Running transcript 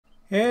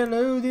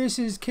Hello, this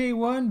is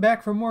K1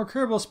 back for more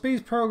Kerbal Space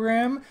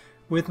Program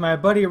with my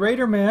buddy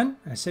Raiderman.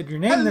 I said your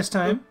name this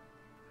time.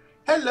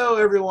 Hello,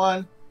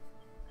 everyone.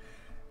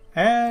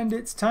 And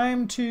it's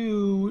time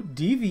to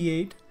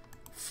deviate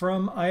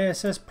from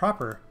ISS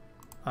proper.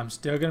 I'm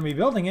still going to be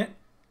building it,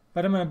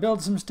 but I'm going to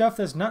build some stuff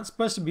that's not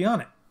supposed to be on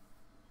it.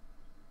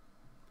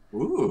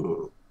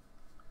 Ooh.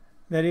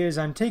 That is,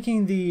 I'm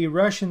taking the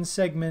Russian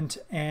segment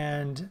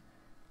and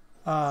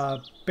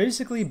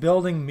basically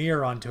building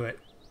Mir onto it.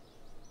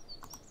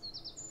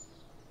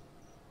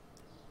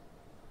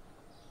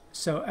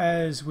 So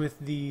as with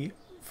the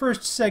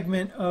first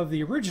segment of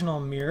the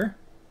original Mir,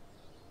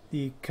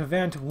 the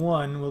Kvant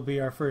 1 will be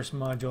our first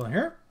module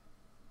here.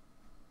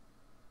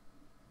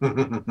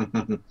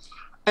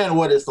 And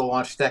what is the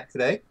launch stack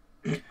today?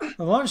 The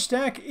launch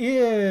stack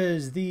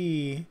is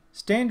the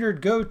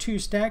standard go-to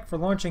stack for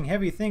launching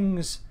heavy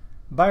things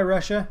by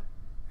Russia,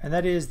 and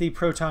that is the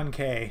Proton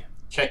K.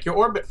 Check your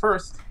orbit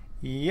first.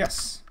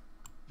 Yes.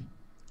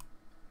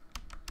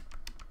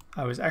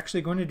 I was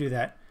actually going to do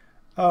that.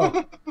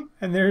 Oh,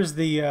 and there's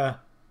the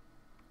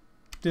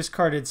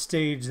discarded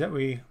stage that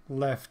we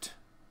left.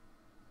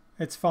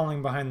 It's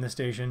falling behind the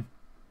station.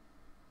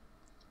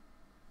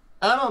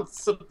 I don't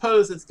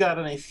suppose it's got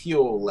any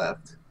fuel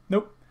left.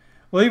 Nope.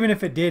 Well, even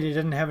if it did, it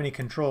didn't have any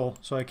control,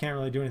 so I can't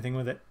really do anything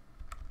with it.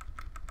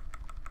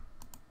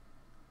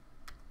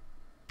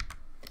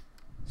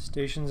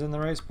 Station's in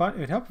the right spot. It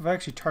would help if I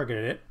actually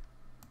targeted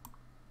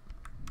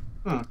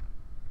it.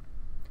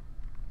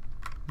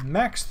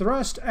 Max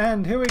thrust,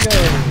 and here we go.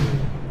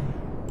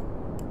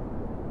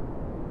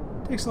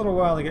 Takes a little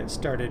while to get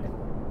started.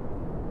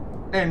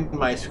 And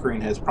my screen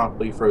has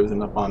promptly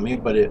frozen up on me,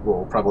 but it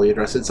will probably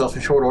address itself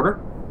in short order.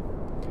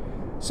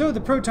 So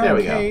the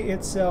Proton K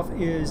itself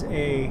is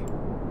a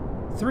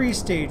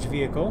 3-stage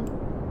vehicle.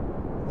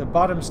 The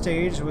bottom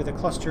stage with a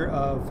cluster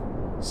of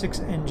 6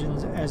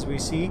 engines, as we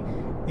see.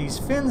 These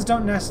fins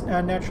don't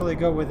naturally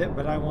go with it,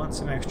 but I want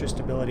some extra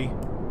stability.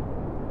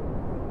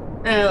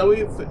 Yeah,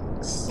 we've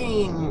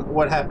seen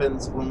what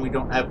happens when we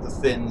don't have the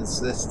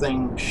fins. This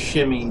thing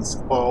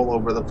shimmies all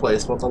over the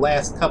place. Well, the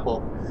last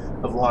couple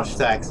of launch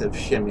stacks have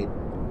shimmied,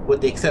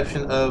 with the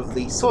exception of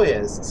the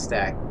Soyuz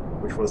stack,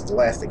 which was the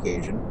last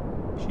occasion.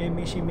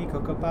 Shimmy, shimmy,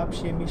 cocoa pop,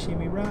 shimmy,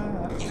 shimmy,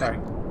 rock. Sorry.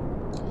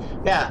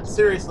 Yeah,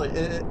 seriously,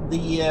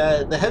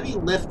 the heavy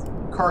lift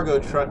cargo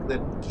truck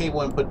that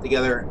K1 put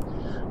together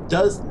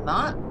does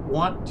not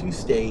want to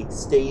stay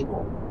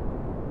stable.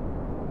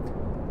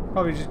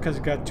 Probably just because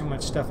it's got too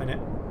much stuff in it.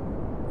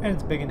 And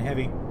it's big and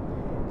heavy.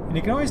 And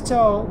you can always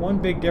tell one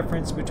big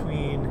difference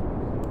between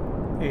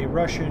a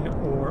Russian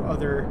or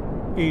other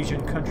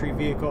Asian country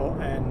vehicle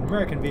and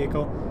American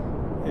vehicle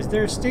is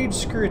their stage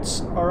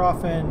skirts are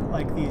often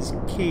like these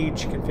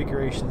cage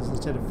configurations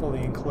instead of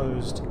fully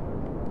enclosed.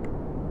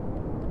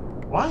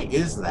 Why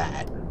is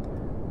that?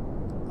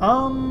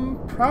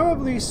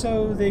 Probably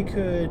so they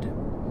could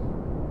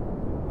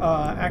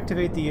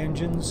activate the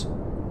engines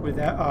with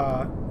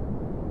that,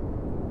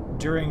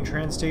 during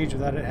trans stage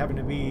without it having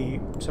to be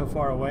so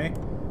far away,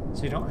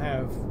 so you don't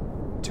have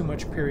too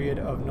much period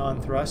of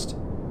non-thrust.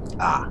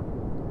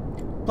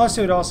 Plus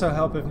it would also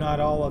help if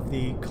not all of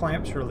the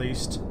clamps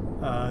released.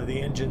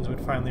 The engines would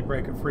finally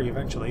break it free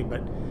eventually,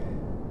 but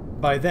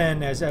by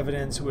then, as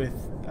evidence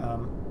with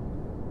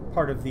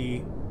part of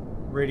the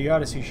Radio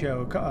Odyssey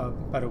show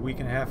about a week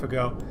and a half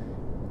ago,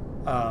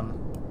 I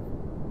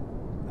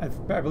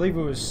believe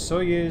it was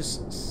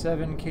Soyuz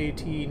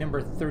 7KT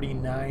number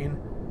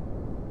 39.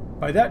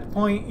 By that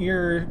point,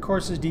 your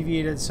course is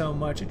deviated so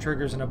much it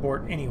triggers an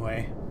abort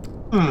anyway.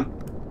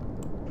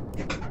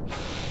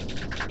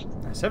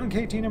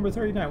 7KT number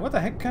 39. What the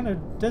heck kind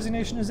of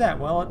designation is that?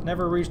 Well, it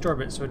never reached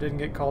orbit, so it didn't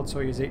get called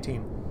Soyuz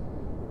 18.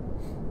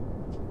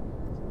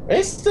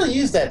 They still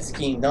use that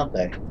scheme, don't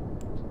they?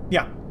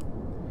 Yeah.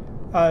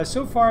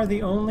 So far,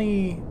 the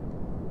only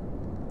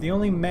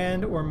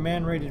manned or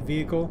man-rated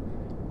vehicle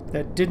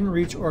that didn't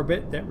reach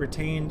orbit that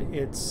retained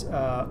its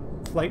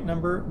flight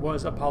number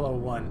was Apollo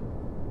 1.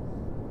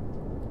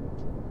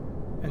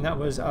 And that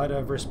was out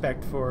of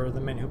respect for the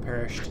men who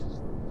perished.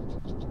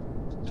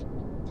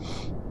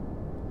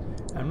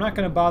 I'm not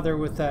going to bother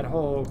with that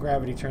whole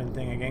gravity turn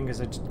thing again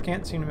because I just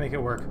can't seem to make it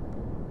work.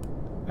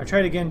 I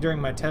tried again during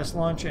my test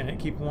launch and it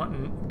kept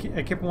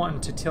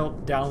wanting to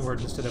tilt downward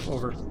instead of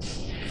over.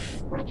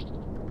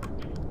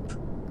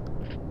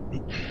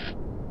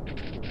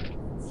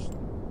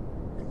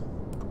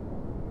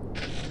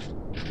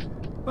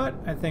 But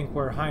I think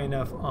we're high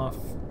enough off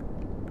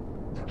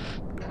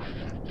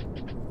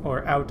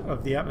or out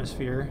of the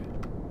atmosphere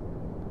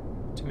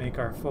to make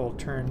our full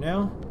turn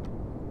now.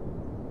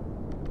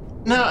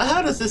 Now,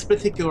 how does this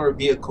particular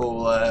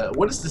vehicle,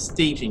 what is the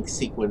staging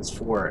sequence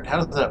for it?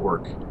 How does that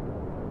work?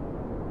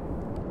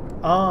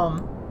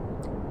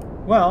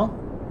 Well,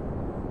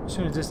 as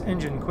soon as this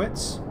engine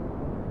quits,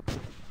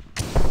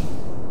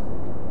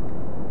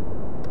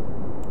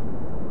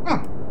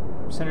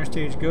 center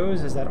stage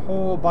goes as that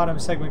whole bottom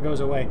segment goes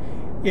away.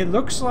 It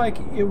looks like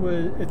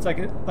it's like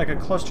a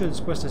cluster that's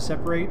supposed to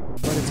separate,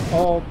 but it's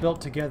all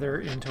built together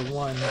into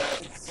one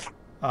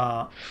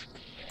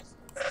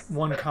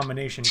one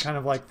combination, kind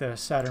of like the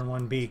Saturn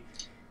 1B.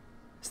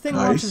 This thing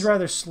Nice. launches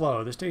rather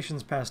slow. The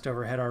station's passed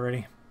overhead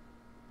already.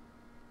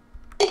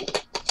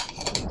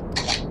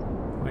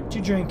 What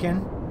you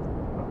drinking?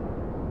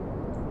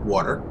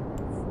 Water.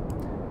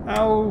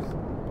 Oh,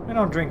 I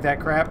don't drink that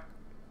crap.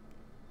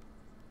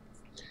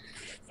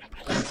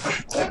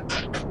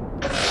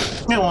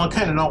 Yeah, well, I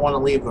kind of don't want to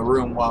leave the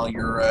room while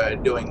you're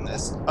doing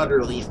this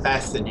utterly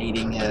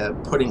fascinating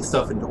putting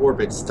stuff into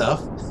orbit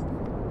stuff.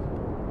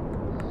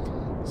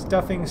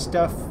 Stuffing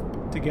stuff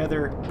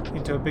together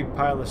into a big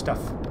pile of stuff.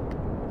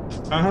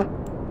 Uh-huh.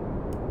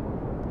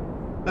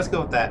 Let's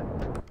go with that.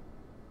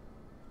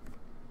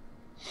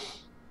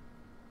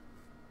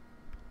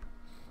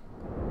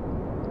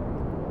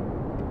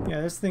 Yeah,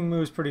 this thing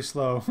moves pretty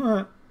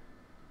slow.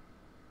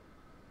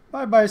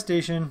 Bye-bye,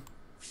 station.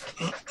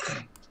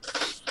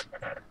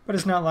 But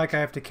it's not like I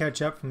have to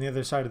catch up from the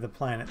other side of the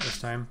planet this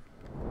time.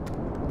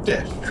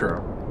 That's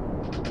true.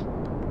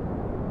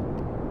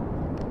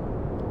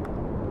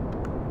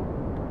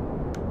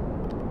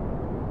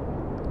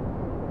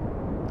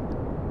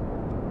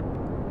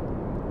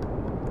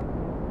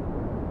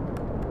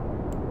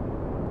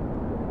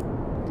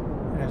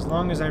 And as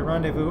long as I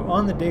rendezvous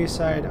on the day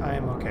side, I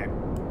am okay.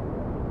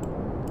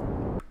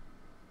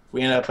 If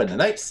we end up on the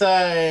night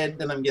side,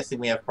 then I'm guessing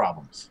we have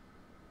problems.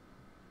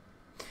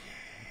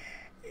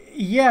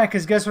 Yeah,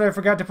 because guess what I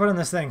forgot to put on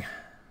this thing?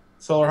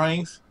 Solar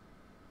hangings?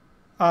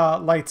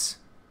 Lights.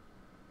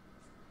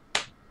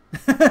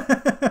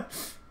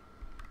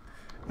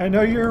 I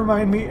know you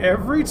remind me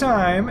every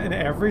time, and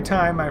every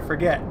time I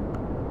forget.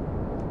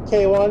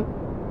 K1,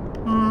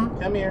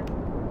 come here.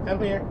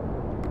 Come here.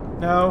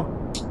 No.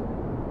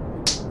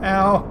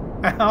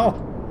 Ow.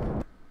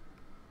 Ow.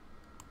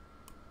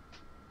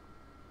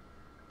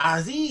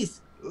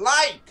 Aziz,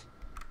 light!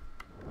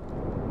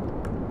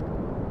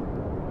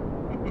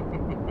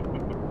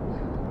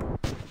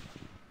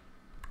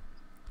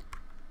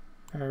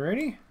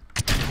 Alrighty.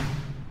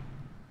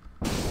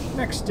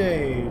 Next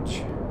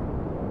stage.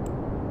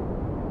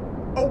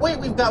 Oh, wait,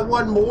 we've got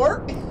one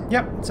more?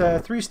 Yep, it's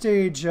a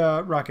 3-stage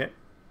rocket.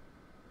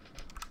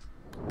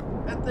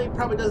 That thing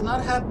probably does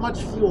not have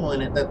much fuel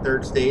in it, that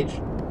third stage.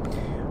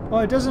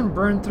 Well, it doesn't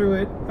burn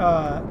through it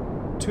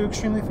too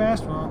extremely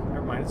fast. Well,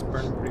 never mind, it's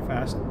burning pretty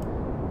fast.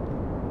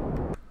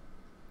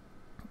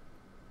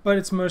 But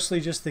it's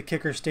mostly just the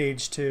kicker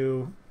stage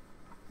to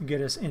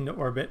get us into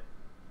orbit.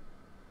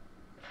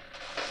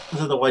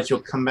 Otherwise, you'll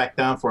come back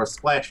down for a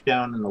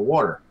splashdown in the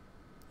water.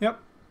 Yep.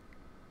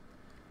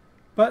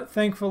 But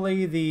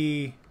thankfully,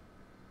 the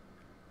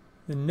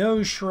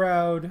nose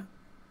shroud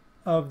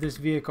of this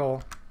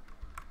vehicle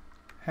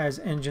has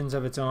engines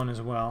of its own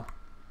as well.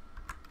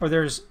 Or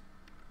there's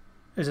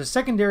a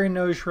secondary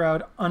nose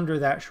shroud under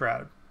that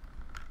shroud.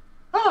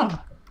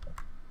 Ah.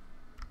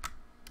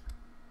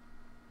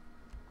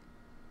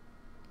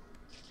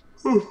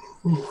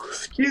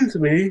 Excuse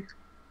me.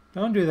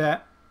 Don't do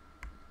that.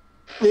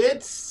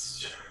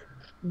 It's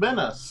been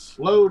a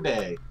slow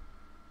day.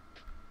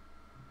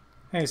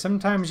 Hey,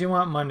 sometimes you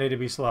want Monday to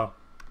be slow.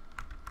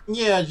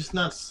 Yeah, just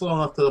not slow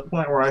enough to the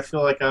point where I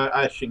feel like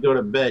I should go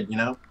to bed, you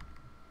know?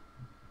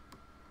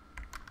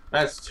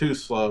 That's too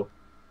slow.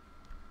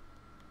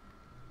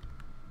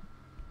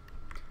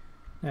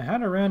 Now, how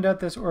to round out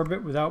this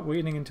orbit without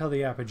waiting until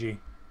the apogee?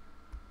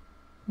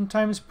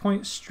 Sometimes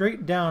point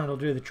straight down, it'll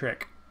do the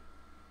trick.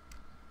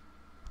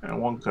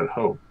 And one could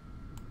hope.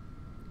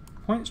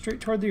 Point straight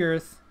toward the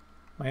Earth.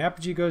 My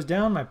apogee goes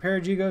down, my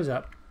perigee goes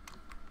up.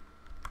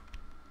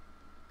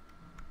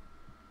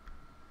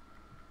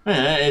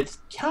 It's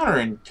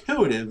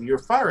counterintuitive. You're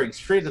firing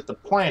straight at the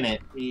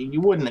planet.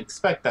 You wouldn't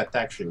expect that to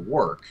actually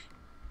work.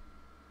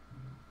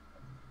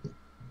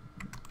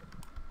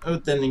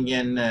 But then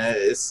again,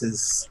 this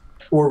is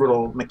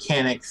orbital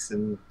mechanics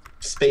and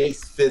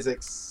space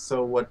physics,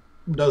 so what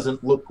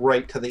doesn't look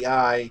right to the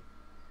eye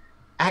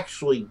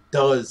actually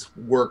does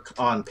work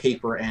on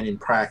paper and in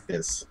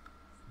practice.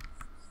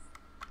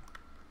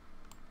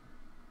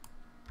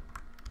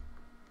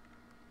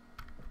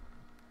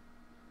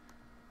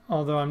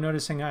 Although I'm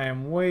noticing I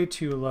am way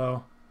too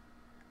low.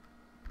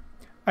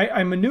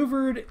 I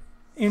maneuvered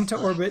into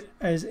orbit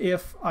as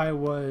if I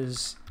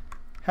was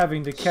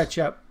having to catch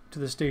up to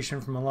the station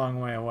from a long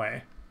way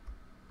away.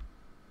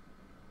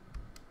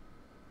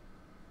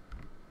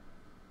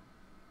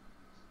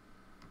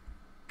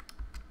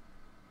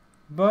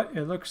 But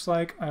it looks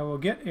like I will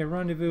get a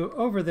rendezvous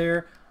over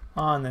there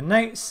on the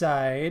night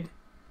side,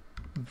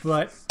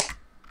 but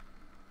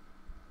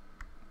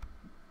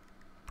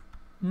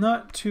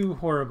not too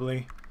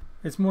horribly.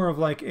 It's more of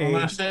like a... I'm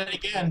going to say it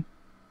again.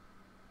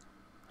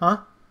 Huh?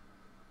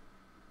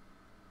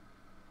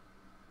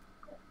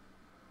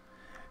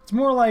 It's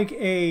more like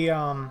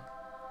a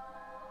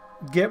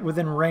get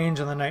within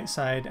range on the night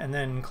side and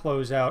then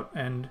close out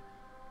and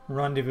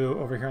rendezvous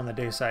over here on the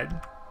day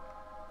side.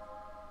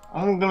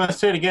 I'm going to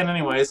say it again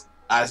anyways.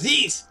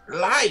 Aziz,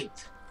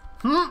 light!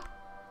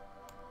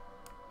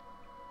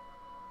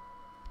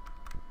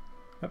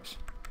 Oops,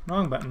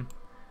 wrong button.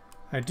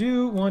 I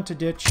do want to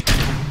ditch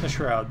the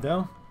shroud,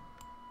 though.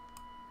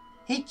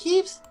 He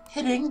keeps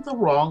hitting the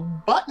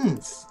wrong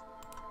buttons.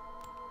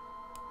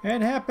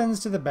 It happens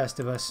to the best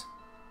of us.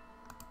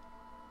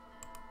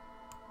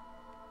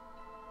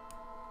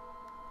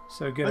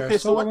 So get our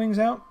solar wings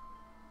out.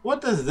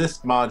 What does this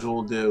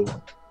module do?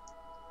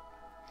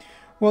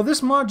 Well,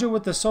 this module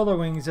with the solar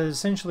wings is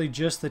essentially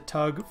just the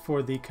tug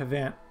for the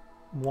Kvant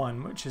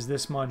 1, which is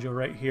this module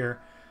right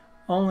here.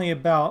 Only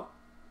about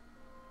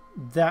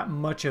that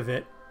much of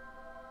it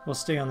will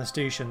stay on the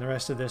station. The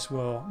rest of this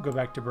will go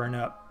back to burn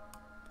up.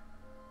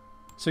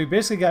 So we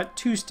basically got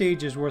 2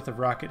 stages worth of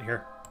rocket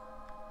here.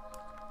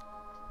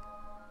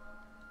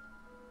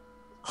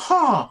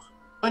 Huh.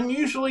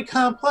 Unusually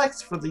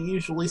complex for the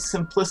usually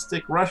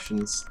simplistic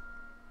Russians.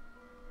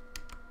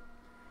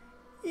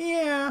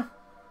 Yeah.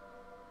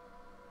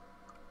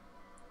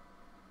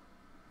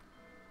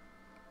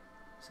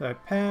 So I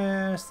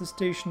pass the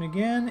station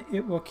again.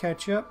 It will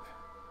catch up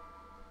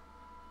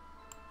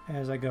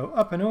as I go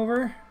up and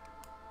over.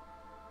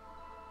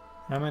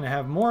 And I'm going to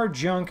have more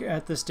junk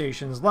at the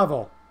station's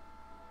level.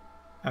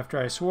 After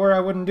I swore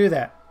I wouldn't do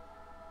that.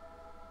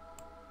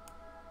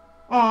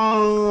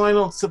 Oh, I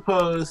don't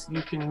suppose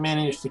you can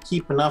manage to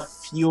keep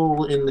enough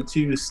fuel in the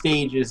 2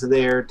 stages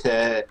there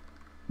to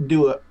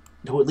to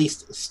at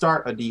least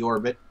start a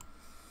deorbit.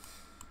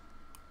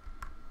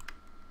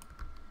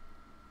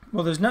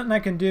 Well, there's nothing I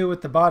can do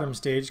with the bottom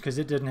stage because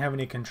it didn't have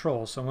any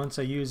control. So once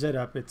I use it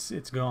up, it's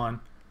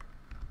gone.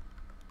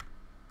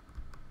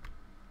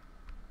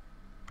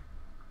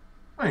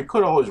 I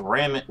could always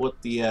ram it with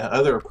the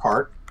other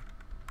part.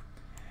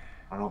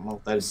 I don't know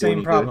if that is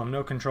same problem,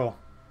 no control.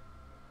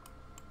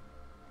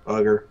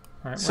 Bugger.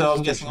 Right, so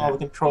I'm guessing all the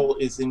control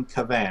is in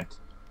Kvant.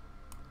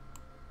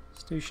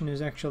 Station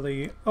is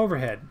actually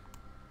overhead.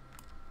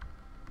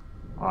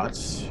 Oh,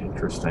 that's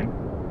interesting.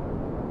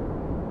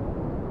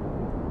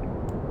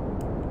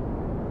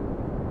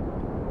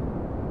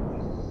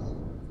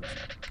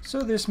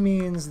 So this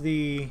means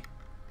the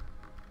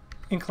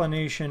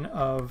inclination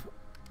of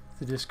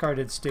the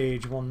discarded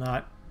stage will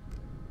not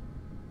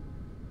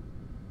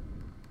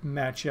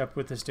match up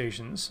with the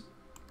stations.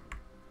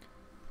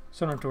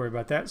 So I don't have to worry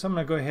about that. So I'm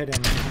going to go ahead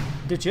and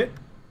ditch it.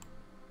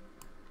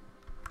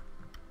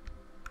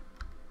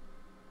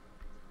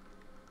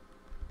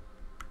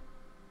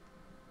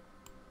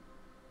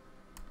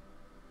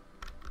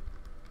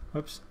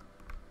 Whoops.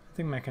 I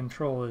think my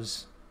control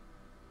is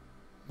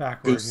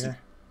backward here.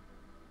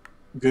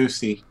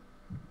 Goosey.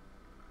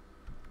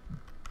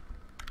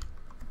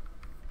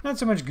 Not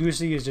so much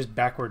goosey as just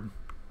backward.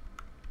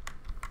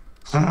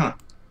 Huh.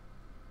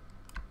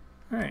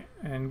 Alright,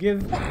 and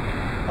give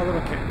a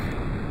little kick.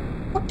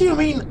 What do you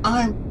mean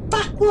I'm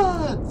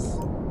backwards?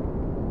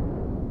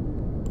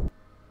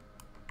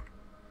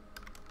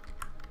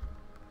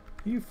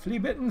 You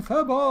flea-bitten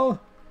furball!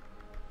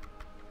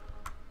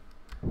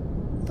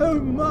 Oh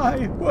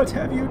my, what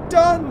have you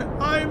done?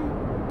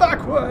 I'm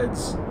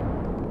backwards!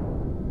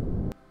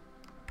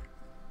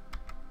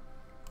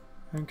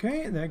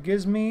 Okay, that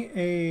gives me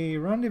a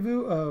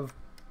rendezvous of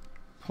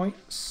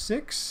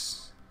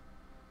 0.6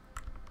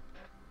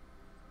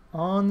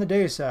 on the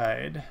day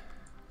side.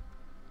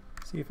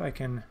 See if I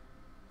can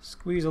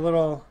squeeze a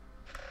little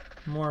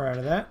more out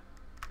of that.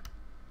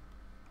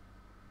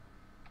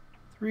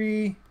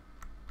 3,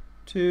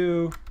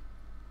 2,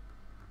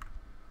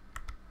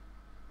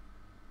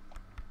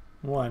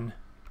 1,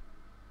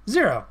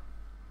 0.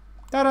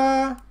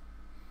 Ta-da!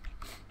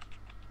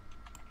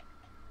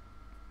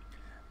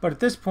 But at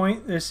this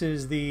point, this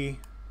is the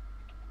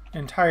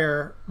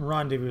entire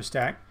rendezvous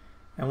stack.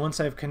 And once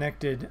I've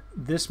connected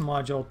this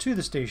module to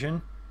the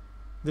station,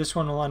 this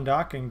one will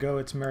undock and go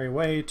its merry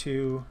way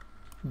to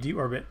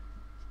deorbit.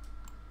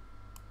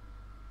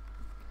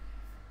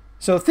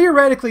 So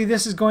theoretically,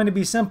 this is going to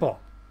be simple.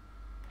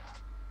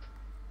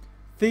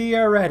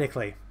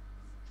 Theoretically.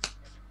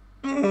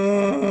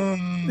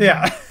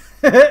 Yeah.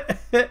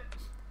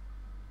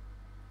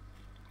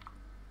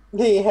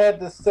 He had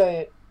to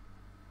say it.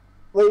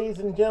 Ladies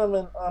and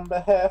gentlemen, on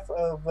behalf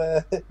of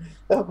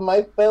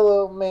my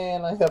fellow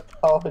man, I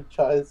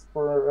apologize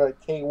for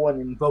K1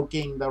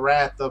 invoking the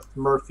wrath of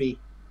Murphy.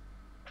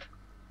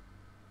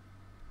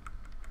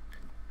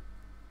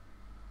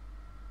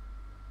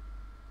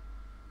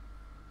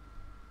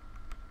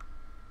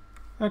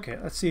 Okay,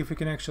 let's see if we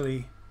can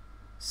actually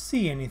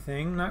see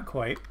anything. Not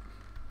quite.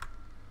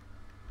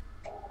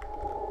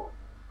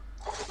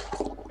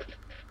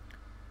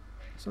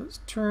 So let's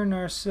turn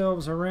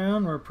ourselves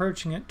around. We're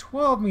approaching at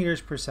 12 meters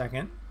per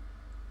second,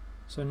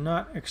 so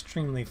not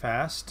extremely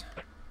fast.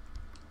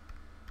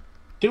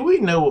 Do we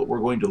know what we're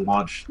going to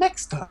launch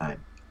next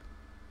time?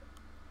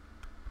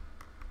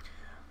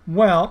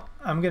 Well,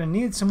 I'm going to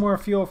need some more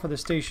fuel for the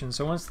station,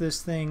 so once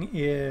this thing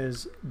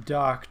is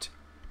docked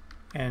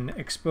and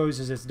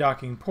exposes its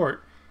docking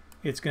port,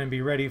 it's going to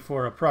be ready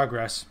for a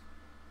progress.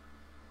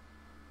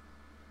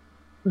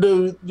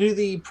 Do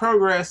the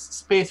Progress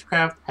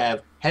spacecraft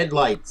have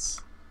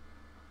headlights?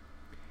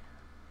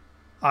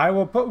 I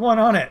will put one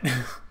on it.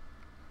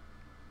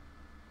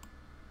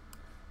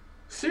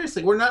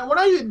 seriously, we're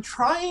not even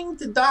trying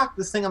to dock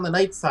this thing on the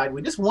night side.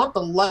 We just want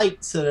the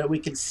light so that we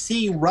can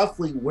see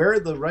roughly where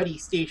the ready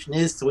station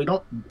is, so we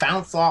don't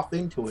bounce off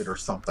into it or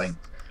something.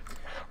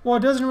 Well,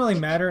 it doesn't really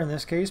matter in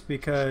this case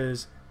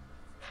because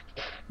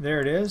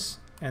there it is,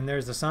 and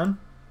there's the sun.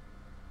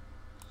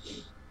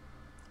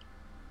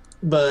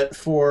 But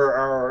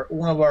for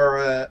one of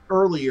our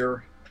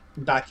earlier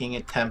docking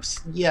attempts,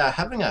 yeah,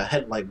 having a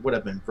headlight would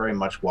have been very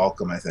much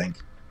welcome, I think.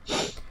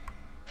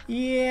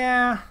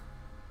 Yeah.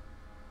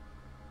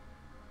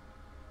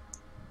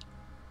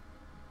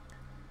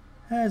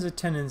 Has a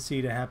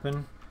tendency to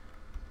happen.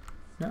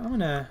 Now I'm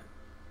gonna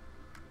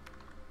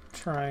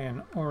try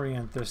and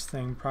orient this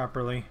thing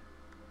properly.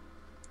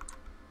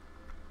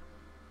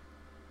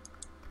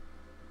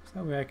 So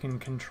that way I can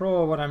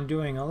control what I'm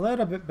doing a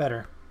little bit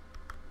better.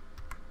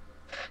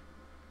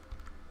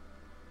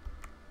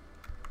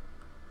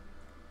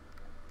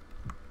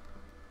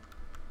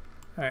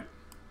 Alright.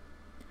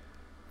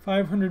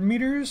 500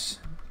 meters.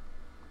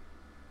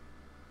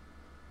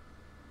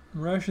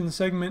 Russian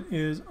segment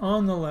is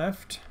on the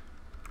left.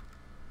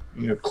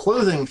 You're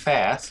closing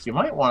fast. You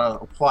might want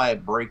to apply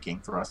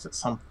braking thrust at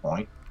some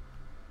point.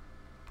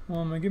 Well,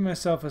 I'm going to give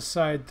myself a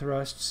side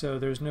thrust so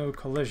there's no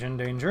collision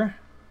danger.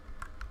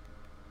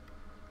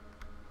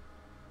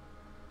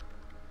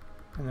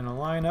 And then I'll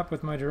line up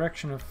with my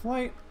direction of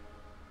flight.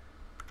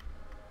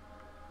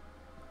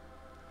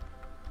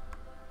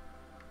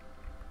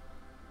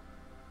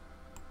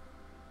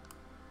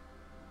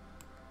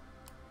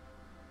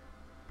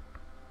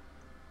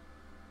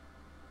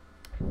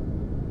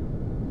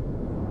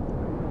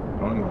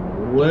 Going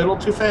a little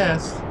too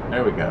fast.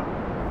 There we go.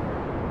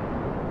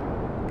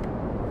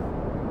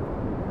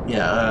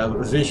 Yeah,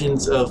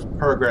 visions of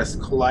progress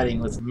colliding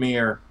with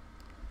Mir.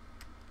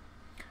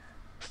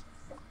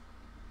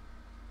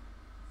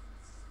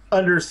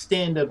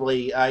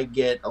 Understandably, I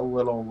get a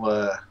little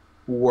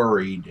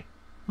worried.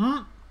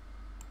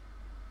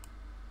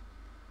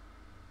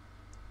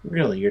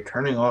 Really, you're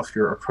turning off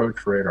your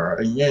approach radar.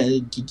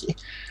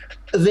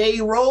 They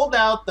rolled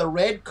out the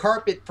red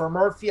carpet for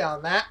Murphy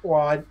on that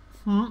one.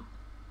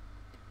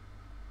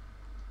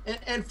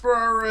 And for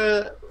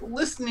our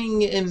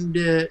listening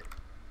and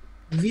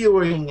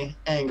viewing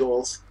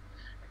angles,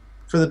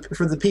 for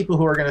the people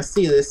who are going to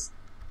see this,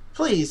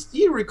 please, do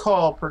you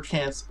recall,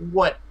 perchance,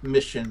 what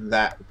mission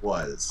that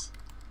was?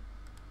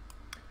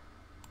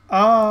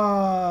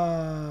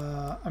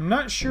 I'm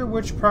not sure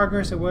which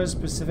progress it was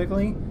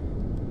specifically.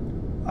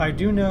 I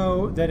do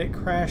know that it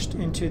crashed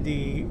into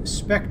the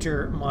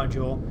Spectre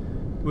module,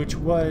 which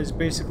was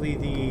basically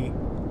the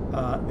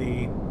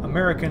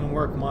American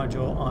work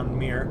module on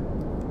Mir,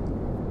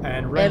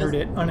 and rendered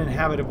it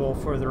uninhabitable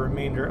for the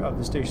remainder of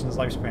the station's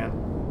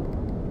lifespan.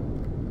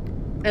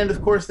 And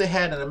of course, they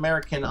had an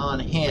American on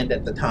hand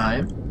at the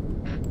time.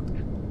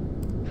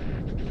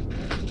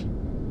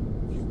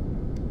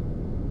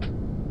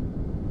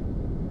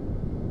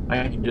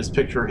 I can just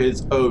picture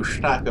his oh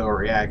Stacco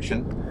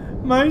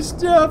reaction. My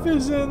stuff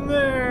is in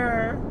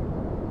there!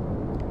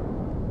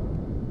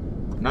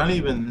 Not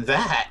even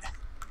that.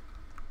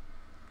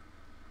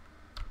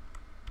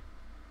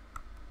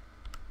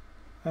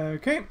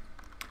 Okay,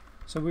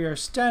 so we are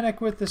static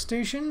with the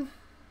station.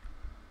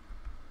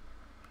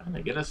 Trying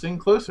to get us in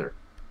closer.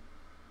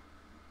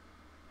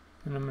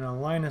 And I'm going to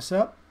line us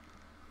up.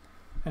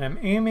 And I'm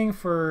aiming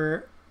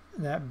for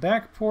that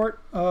back port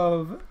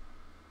of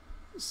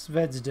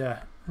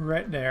Zvezda,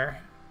 right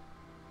there.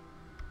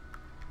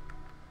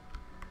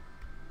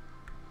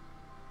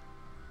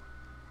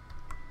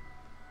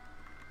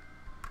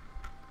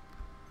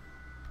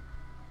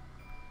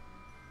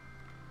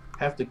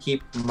 Have to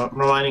keep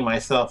reminding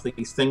myself that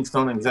these things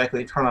don't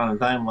exactly turn on a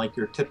dime like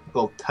your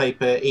typical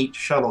Type 8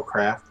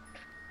 shuttlecraft.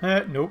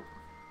 Nope.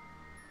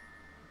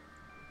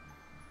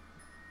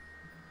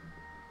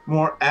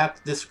 More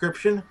apt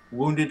description,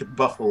 wounded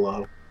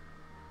buffalo.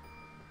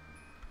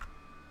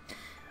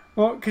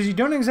 Well, because you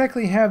don't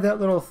exactly have that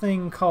little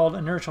thing called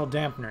inertial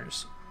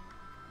dampeners.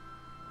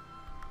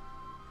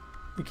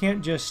 You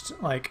can't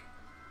just, like,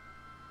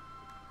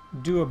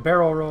 do a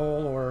barrel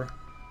roll or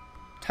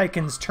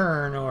Tychon's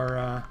turn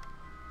or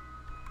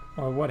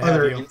what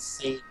have you.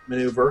 Insane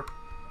maneuver.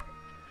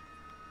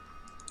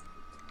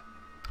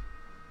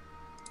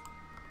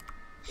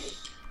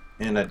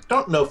 And I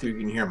don't know if you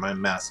can hear my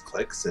mouse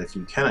clicks. If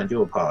you can, I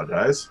do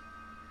apologize.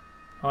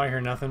 Oh, I hear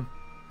nothing.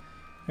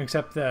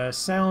 Except the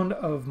sound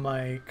of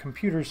my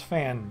computer's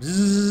fan.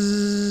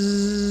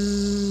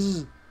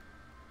 Bzzz.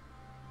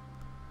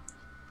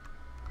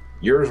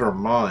 Yours or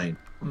mine?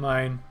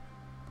 Mine.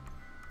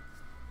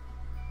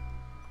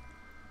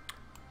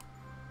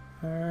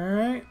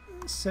 Alright.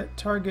 Set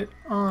target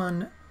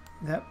on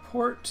that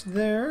port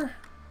there.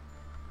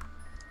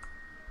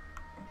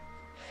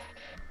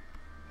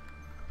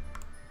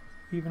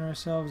 Even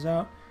ourselves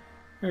out.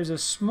 There's a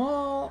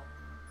small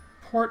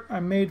port I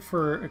made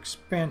for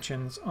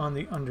expansions on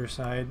the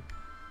underside.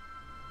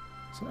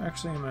 So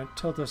actually I'm going to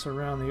tilt us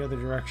around the other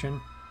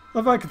direction.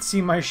 Love if I could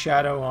see my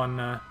shadow on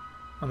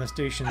the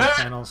station's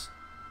panels.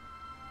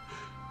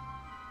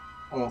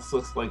 Almost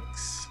looks like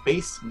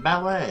space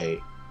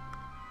ballet.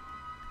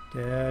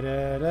 Da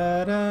da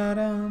da da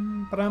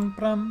dum brum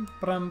brum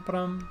brum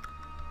brum.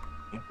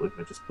 Can't believe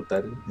I just put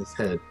that in his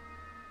head.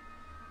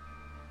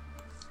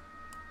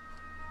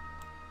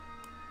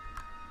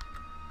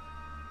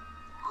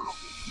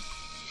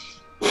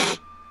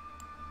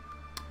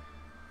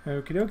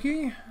 Okie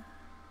dokie.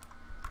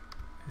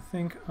 I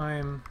think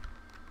I'm...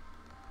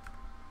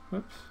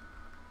 Whoops.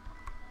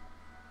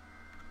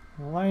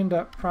 Lined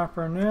up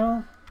proper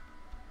now.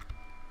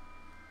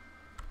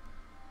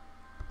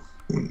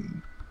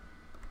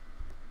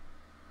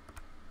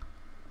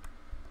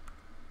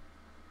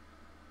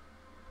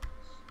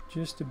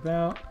 Just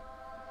about.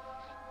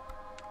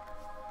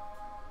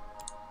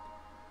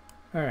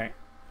 Alright.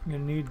 I'm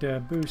going to need to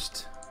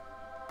boost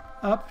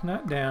up,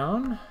 not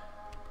down.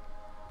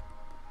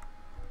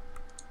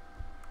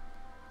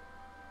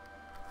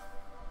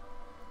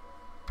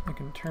 I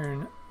can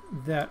turn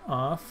that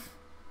off.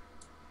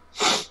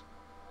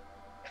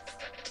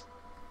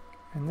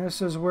 And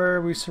this is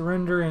where we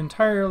surrender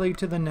entirely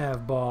to the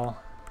nav ball.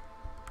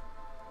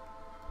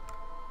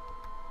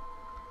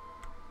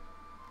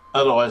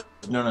 Otherwise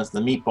known as the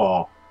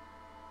meatball.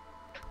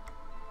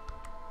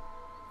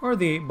 Or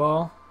the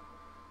 8-ball.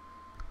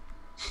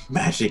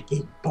 Magic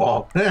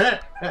 8-ball.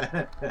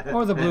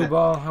 Or the blue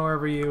ball,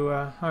 however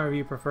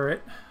you prefer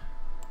it.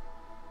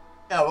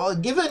 Yeah, well,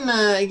 given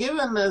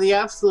the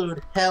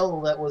absolute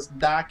hell that was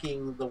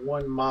docking the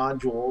one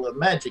module, the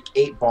Magic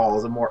 8-ball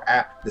is a more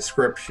apt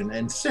description.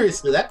 And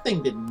seriously, that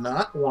thing did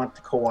not want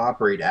to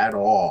cooperate at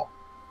all.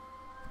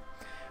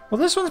 Well,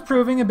 this one's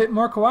proving a bit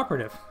more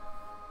cooperative.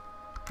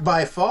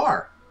 By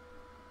far.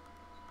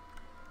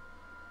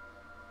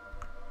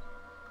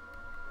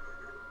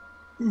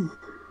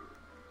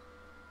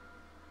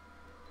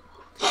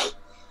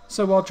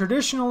 So while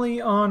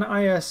traditionally on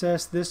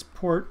ISS this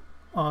port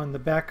on the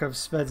back of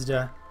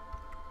Zvezda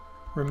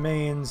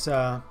remains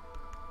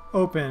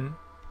open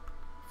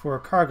for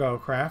cargo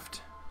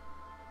craft,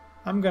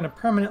 I'm going to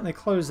permanently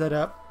close that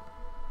up.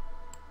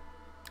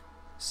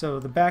 So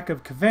the back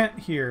of Kvant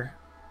here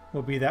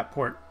will be that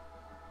port.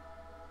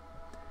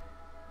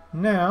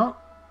 Now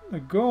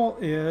the goal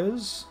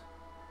is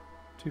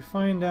to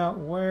find out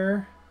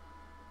where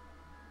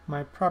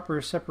my proper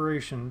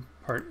separation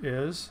part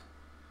is.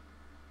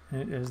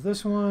 And it is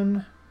this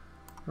one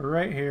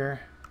right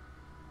here.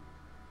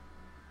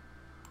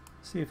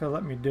 See if it'll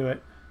let me do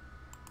it.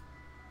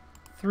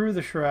 Through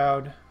the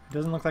shroud. It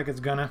doesn't look like it's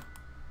gonna.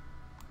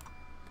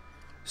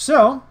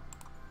 So,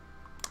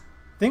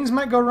 things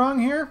might go wrong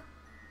here.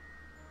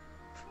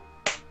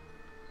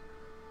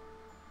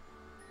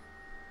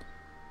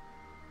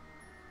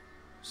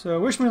 So,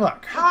 wish me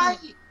luck.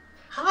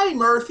 Hi,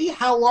 Murphy.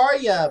 How are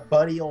ya,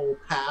 buddy, old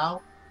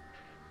pal?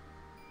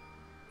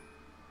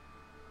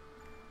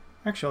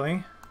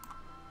 Actually,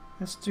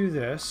 let's do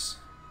this.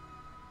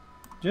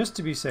 Just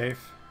to be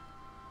safe.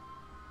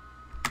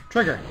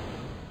 Trigger.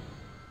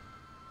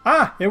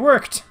 Ah, it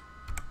worked.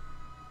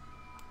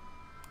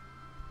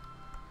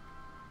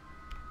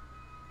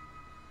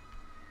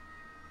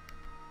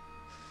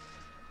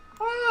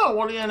 Oh,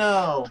 what do you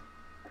know?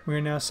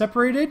 We're now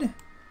separated.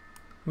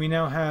 We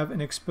now have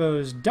an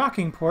exposed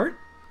docking port.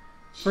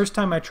 First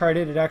time I tried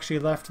it, it actually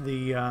left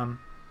the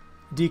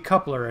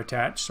decoupler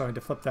attached, so I had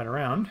to flip that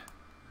around.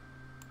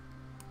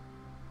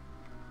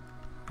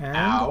 And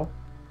ow.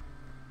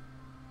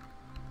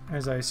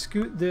 As I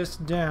scoot this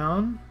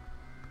down,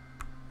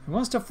 it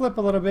wants to flip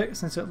a little bit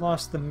since it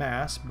lost the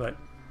mass, but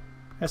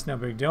that's no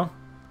big deal.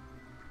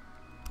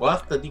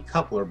 Left the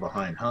decoupler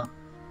behind, huh?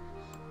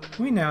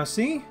 We now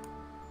see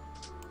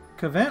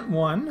Kvant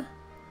 1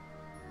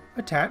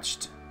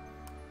 attached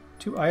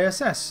to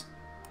ISS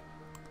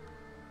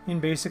in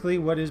basically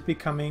what is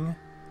becoming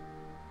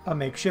a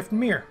makeshift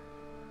mirror.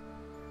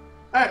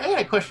 Alright, I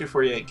got a question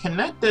for you. Can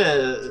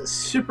that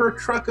super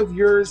truck of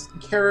yours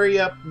carry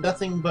up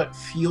nothing but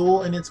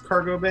fuel in its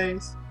cargo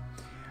bays?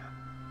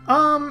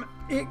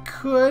 It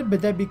could,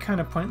 but that'd be kind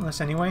of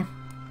pointless anyway.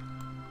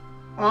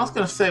 Well, I was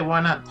going to say,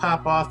 why not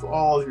top off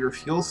all of your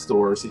fuel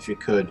stores if you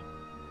could?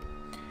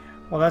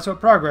 Well, that's what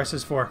progress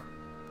is for.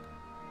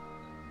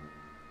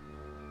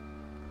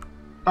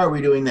 Are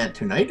we doing that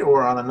tonight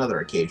or on another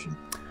occasion?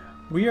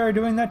 We are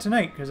doing that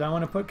tonight because I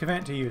want to put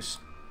Kvant to use.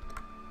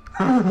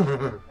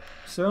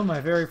 So my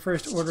very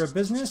first order of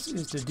business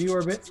is to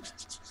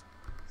deorbit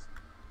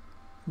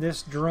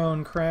this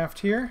drone craft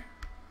here.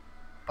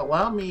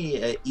 Allow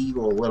me an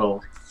evil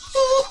little...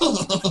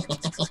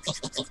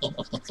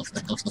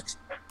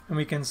 And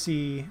we can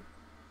see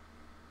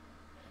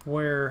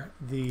where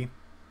the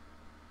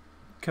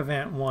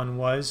Kvant 1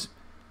 was.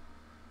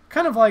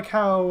 Kind of like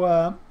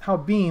how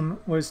Beam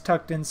was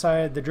tucked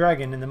inside the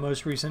Dragon in the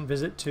most recent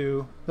visit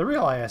to the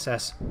real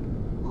ISS.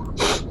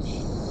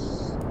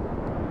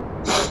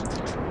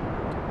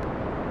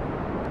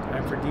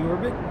 Time for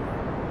deorbit.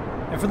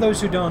 And for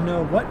those who don't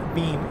know what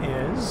Beam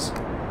is,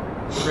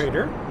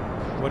 Raider,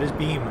 what is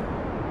Beam?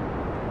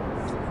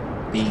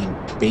 Beam,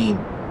 beam,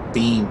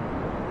 beam.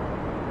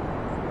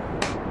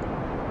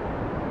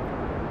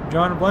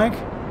 Drawing a blank?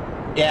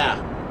 Yeah.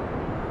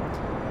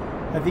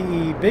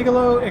 The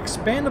Bigelow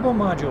Expandable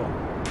Module.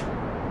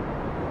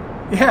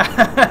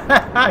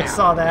 Yeah, I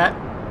saw that.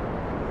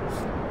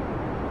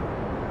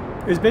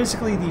 It was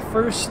basically the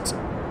first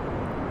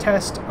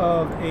test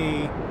of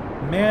a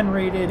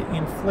man-rated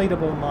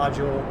inflatable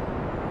module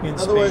in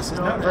space. It's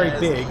not very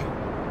big.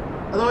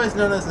 Otherwise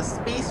known as a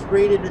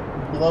space-rated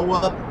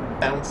blow-up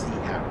bouncy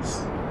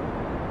house.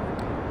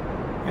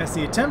 Yes,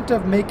 the attempt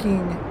of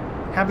making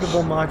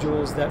habitable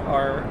modules that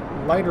are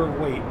lighter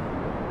weight,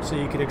 so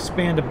you could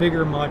expand a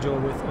bigger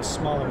module with a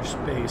smaller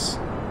space.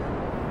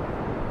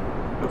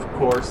 Of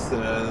course,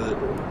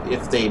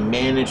 if they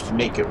manage to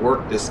make it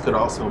work, this could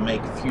also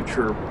make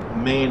future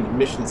manned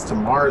missions to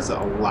Mars a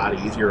lot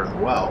easier as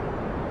well.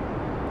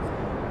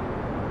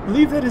 I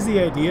believe that is the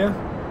idea,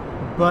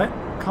 but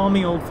call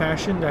me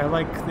old-fashioned. I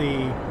like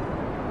the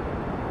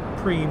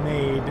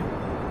pre-made,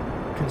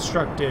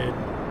 constructed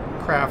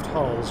craft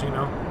hulls, you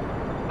know?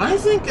 I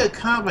think a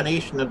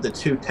combination of the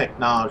two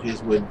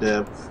technologies would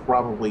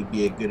probably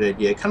be a good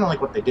idea, kind of like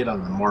what they did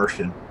on The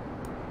Martian.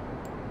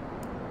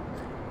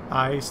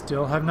 I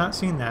still have not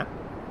seen that.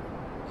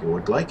 You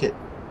would like it.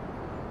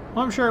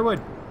 Well, I'm sure I would.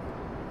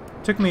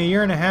 Took me a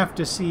year and a half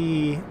to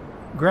see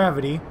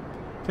Gravity.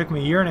 Took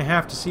me a year and a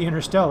half to see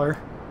Interstellar.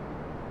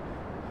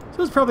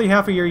 So it's probably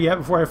half a year yet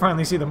before I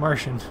finally see The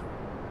Martian.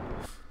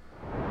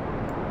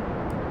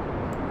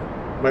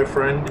 My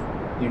friend,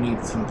 you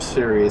need some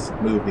serious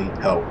movie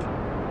help.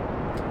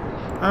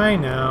 I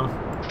know.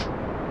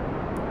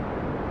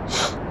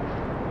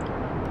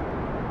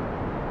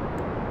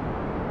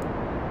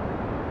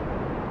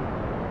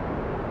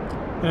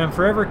 And I'm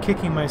forever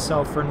kicking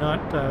myself for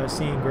not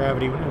seeing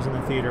Gravity when it was in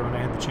the theater when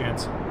I had the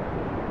chance.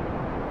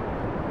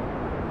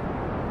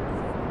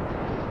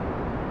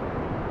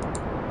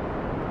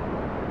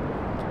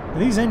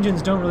 These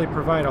engines don't really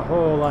provide a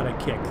whole lot of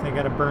kick. They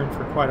gotta burn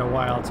for quite a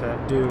while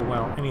to do,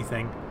 well,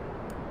 anything.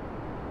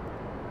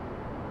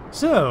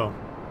 So,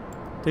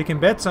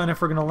 taking bets on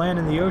if we're gonna land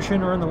in the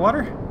ocean or in the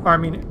water? Or, I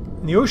mean,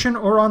 in the ocean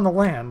or on the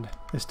land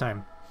this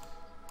time.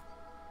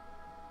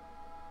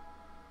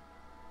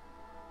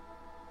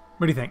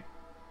 What do you think?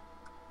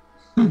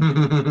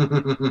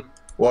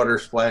 Water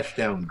splashed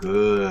down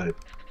good.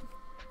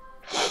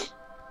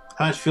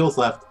 How much fuel's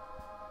left?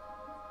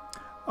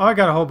 Oh, I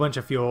got a whole bunch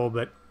of fuel,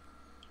 but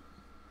I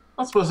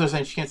don't suppose there's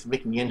any chance of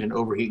making the engine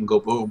overheat and go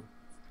boom.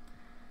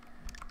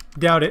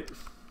 doubt it.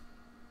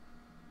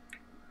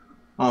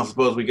 Well, I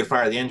suppose we could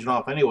fire the engine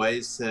off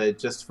anyways,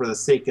 just for the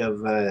sake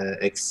of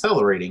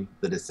accelerating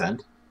the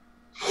descent.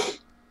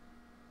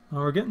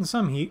 Well, we're getting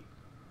some heat.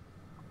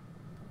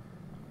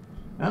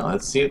 Well,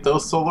 let's see if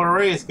those solar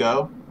arrays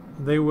go.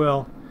 They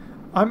will.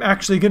 I'm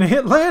actually going to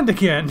hit land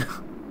again.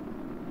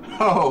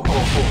 Oh!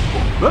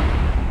 Whoop.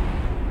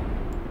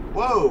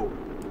 Whoa!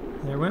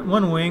 There went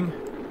one wing.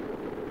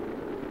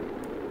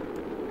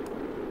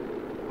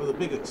 With a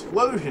big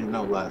explosion,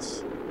 no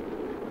less.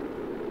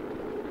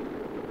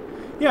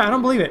 Yeah, I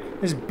don't believe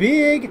it. This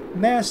big,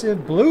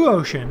 massive blue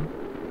ocean.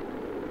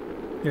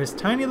 There's a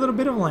tiny little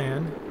bit of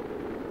land.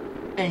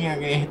 And you're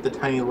going to hit the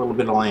tiny little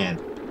bit of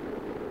land.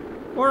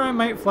 Or I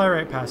might fly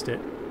right past it.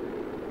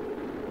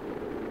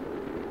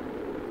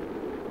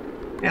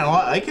 You know,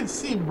 I can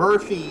see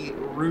Murphy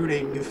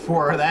rooting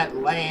for that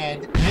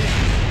land.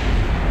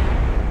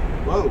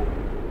 Whoa.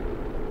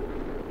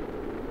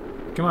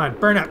 Come on,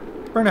 burn up.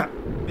 Burn up.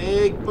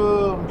 Big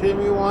boom.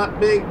 Jimmy want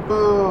big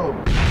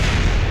boom.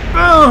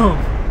 Boom!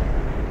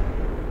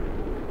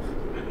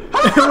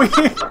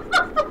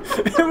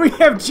 we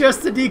have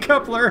just the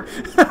decoupler.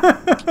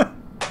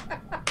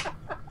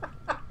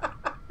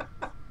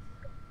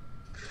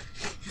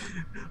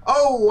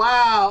 Oh,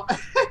 wow.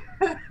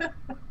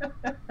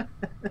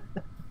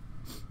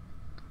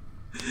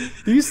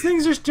 These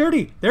things are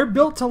sturdy. They're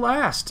built to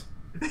last.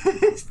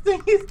 This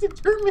thing is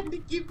determined to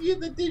give you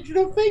the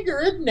digital finger,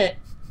 isn't it?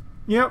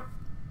 Yep.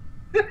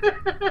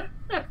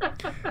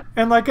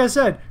 And like I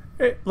said,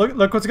 hey,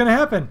 look what's going to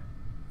happen.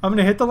 I'm going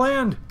to hit the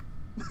land.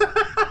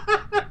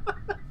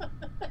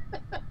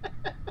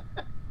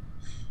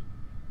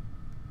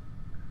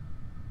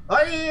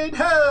 Land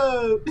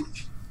ho!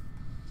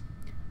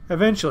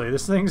 Eventually,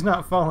 this thing's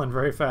not falling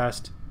very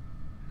fast.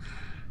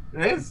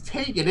 It's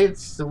taking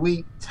its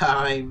sweet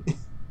time.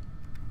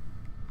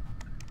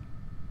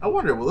 I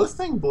wonder, will this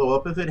thing blow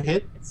up if it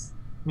hits?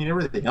 I mean,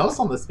 everything else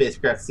on the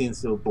spacecraft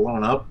seems to have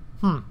blown up.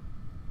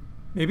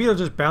 Maybe it'll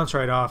just bounce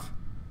right off.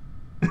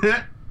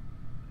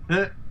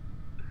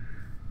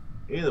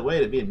 Either way,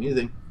 it'd be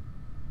amusing.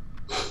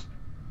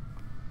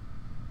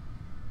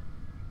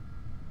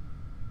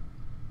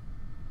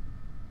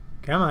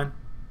 Come on.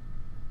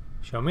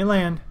 Show me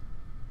land.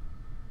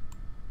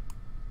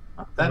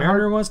 Not The that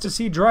mariner hard. wants to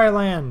see dry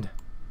land.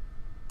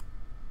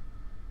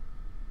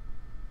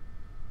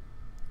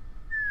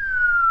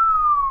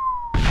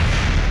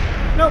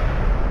 Nope.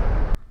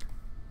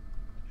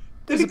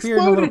 It Disappeared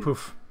in a little exploded.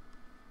 poof.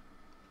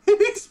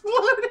 It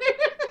exploded.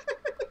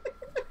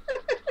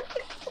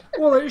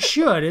 Well, it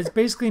should. It's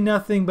basically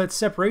nothing but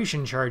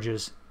separation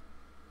charges.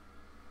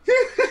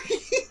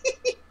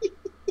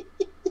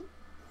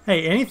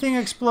 Hey, anything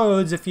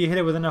explodes if you hit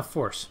it with enough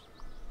force.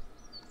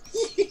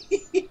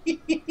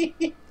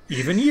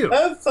 Even you.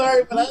 I'm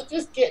sorry, but I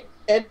just get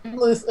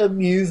endless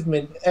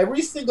amusement.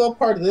 Every single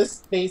part of this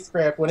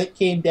spacecraft, when it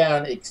came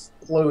down,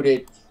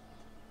 exploded.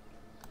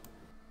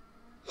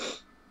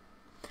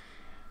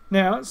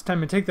 Now it's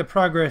time to take the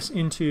Progress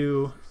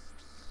into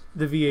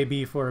the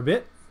VAB for a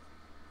bit.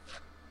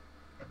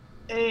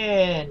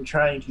 And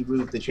trying to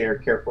move the chair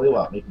carefully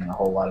while making a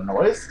whole lot of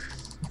noise.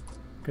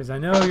 Because I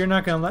know you're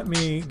not going to let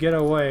me get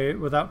away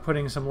without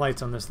putting some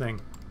lights on this thing.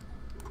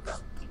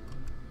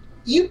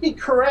 You'd be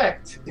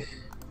correct.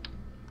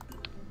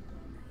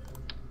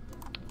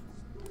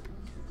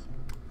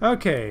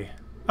 Okay.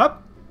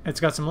 Up. It's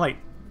got some light.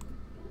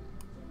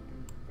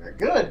 Very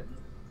good.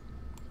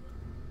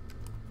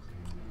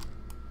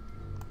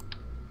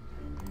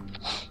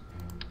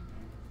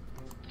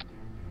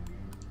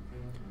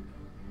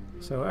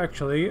 So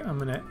actually, I'm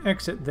going to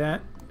exit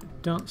that.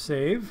 Don't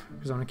save,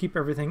 because I want to keep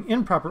everything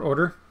in proper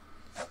order.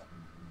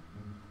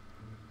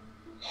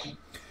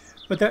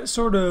 But that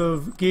sort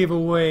of gave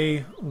away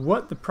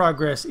what the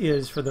Progress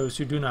is for those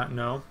who do not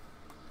know.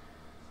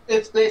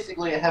 It's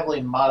basically a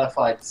heavily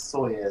modified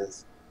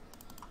Soyuz.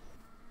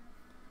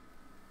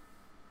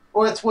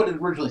 Or that's what it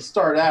originally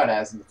started out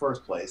as in the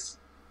first place.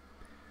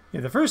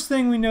 Yeah, the first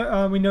thing we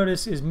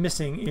notice is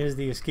missing is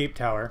the escape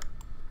tower.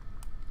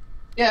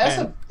 Yeah,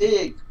 that's a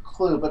big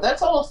clue, but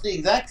that's almost the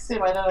exact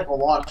same identical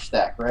launch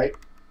stack, right?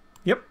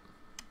 Yep.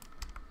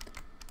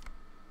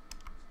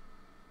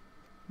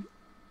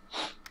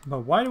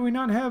 But why do we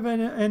not have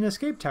an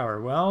escape tower?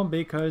 Well,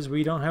 because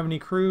we don't have any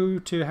crew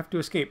to have to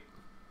escape.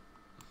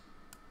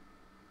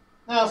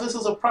 Now, if this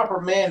was a proper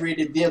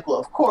man-rated vehicle,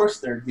 of course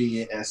there'd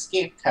be an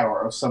escape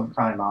tower of some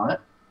kind on it.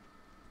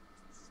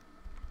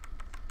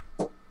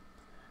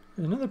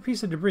 There's another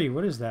piece of debris.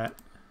 What is that?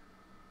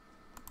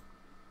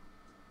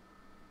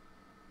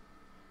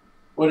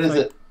 What is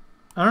it?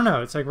 I don't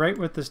know. It's like right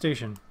with the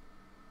station.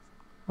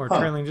 Or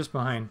trailing just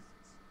behind.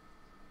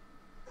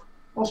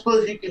 Well,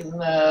 suppose you can...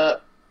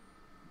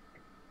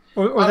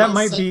 Or that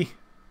might be...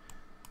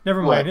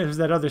 Never mind. It was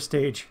that other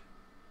stage.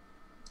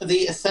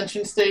 The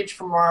ascension stage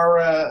from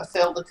our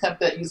failed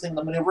attempt at using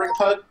the maneuvering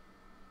tug?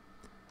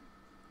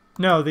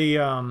 No,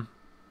 the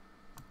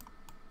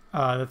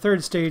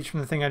third stage from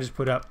the thing I just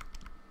put up.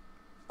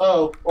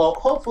 Oh, well,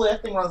 hopefully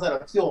that thing runs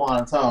out of fuel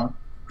on its own.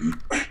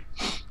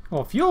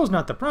 Well, fuel's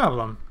not the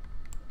problem.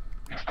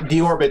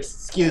 Deorbits,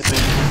 excuse me.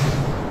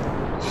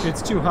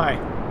 It's too high.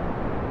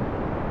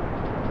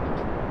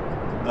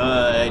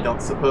 I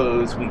don't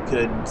suppose we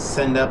could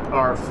send up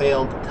our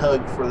failed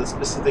tug for the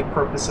specific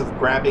purpose of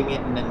grabbing it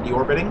and then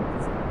deorbiting?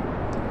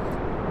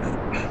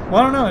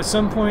 Well, I don't know. At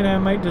some point, I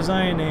might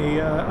design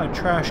a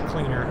trash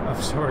cleaner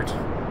of sort.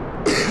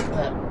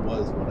 That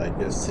was what I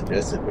just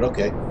suggested, but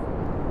okay.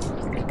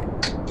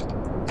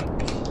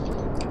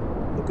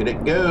 Look at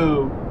it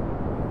go.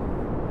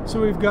 So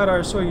we've got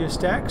our Soyuz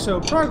stack. So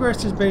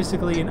Progress is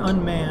basically an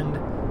unmanned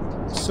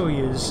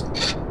Soyuz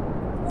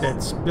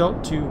that's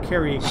built to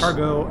carry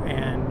cargo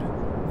and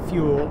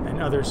fuel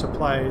and other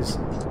supplies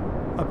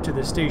up to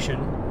the station.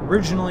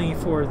 Originally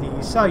for the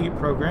Salyut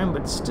program,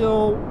 but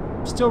still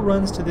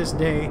runs to this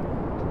day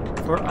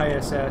for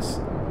ISS.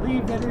 I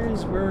believe that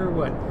is, we're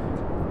what?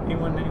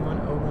 81, 91,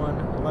 01,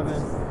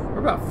 11. We're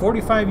about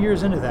 45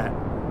 years into that.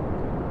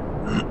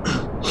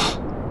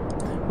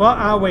 Well,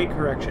 I'll wait,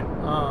 correction.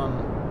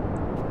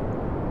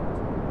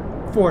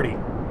 40.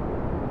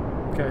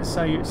 Because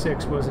Salyut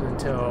 6 wasn't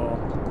until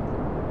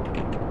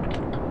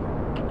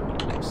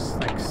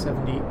like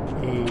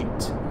 78,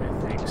 I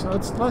think. So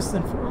it's less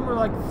than, we're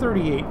like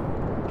 38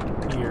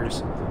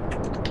 years.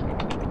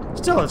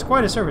 Still, it's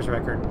quite a service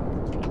record.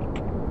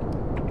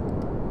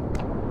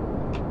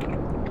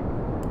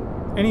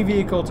 Any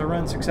vehicle to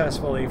run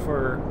successfully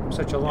for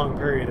such a long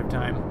period of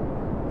time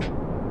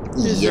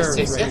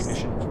deserves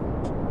recognition.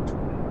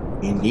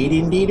 Indeed,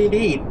 indeed,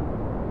 indeed.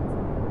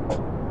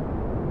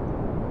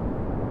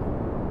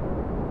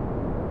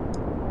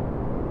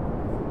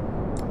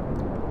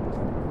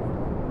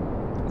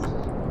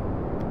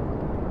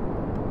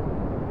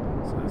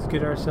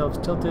 Get ourselves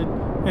tilted,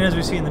 and as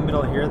we see in the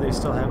middle here, they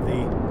still have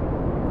the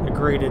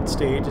graded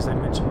stage, as I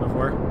mentioned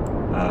before.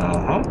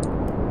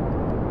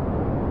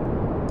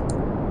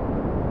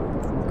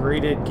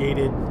 Graded,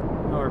 gated,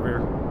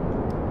 however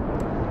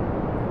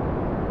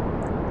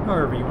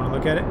you want to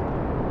look at it.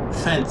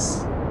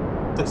 Fence.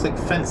 Looks like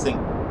fencing.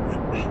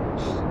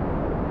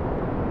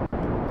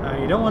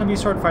 You don't want to be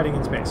sword fighting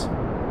in space.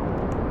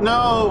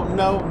 No,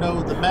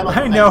 the metal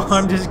I know,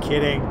 I'm just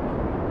kidding.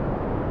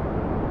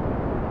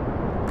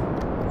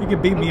 You can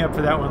beat me up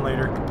for that one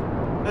later.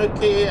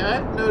 Okay,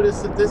 I've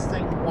noticed that this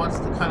thing wants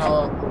to kind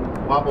of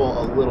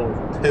wobble a little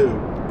too.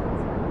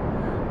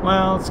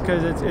 Well, it's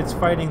because it's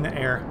fighting the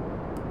air.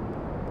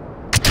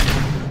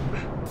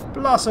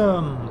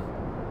 Blossom!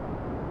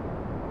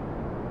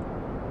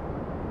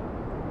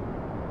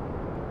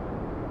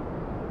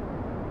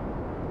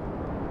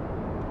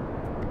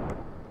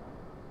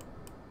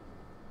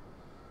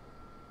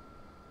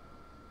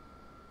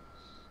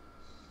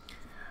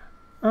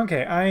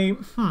 Okay,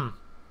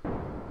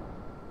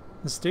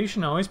 the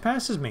station always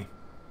passes me.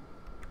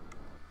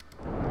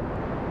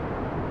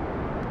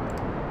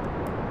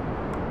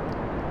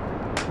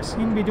 I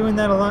seem to be doing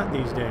that a lot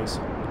these days.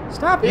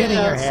 Stop hitting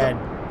your head.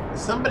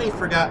 Somebody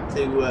forgot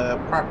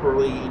to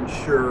properly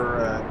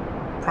ensure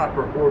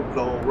proper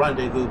orbital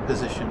rendezvous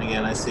position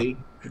again, I see.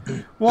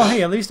 Well,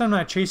 hey, at least I'm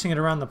not chasing it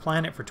around the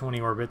planet for 20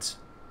 orbits.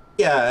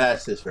 Yeah,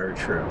 that's just very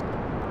true.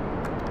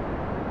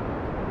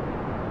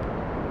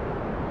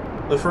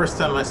 The first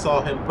time I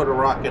saw him put a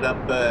rocket up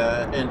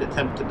and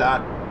attempt to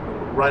dock,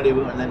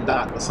 rendezvous and then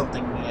dock with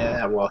something,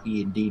 yeah, well,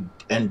 he indeed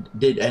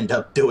did end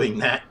up doing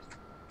that.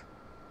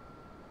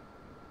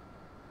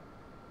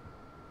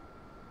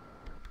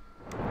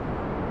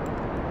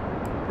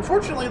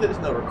 Unfortunately, there's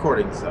no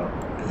recordings, though.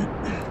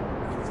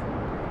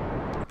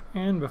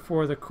 And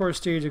before the core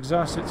stage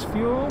exhausts its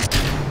fuel,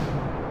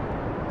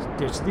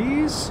 ditch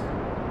these.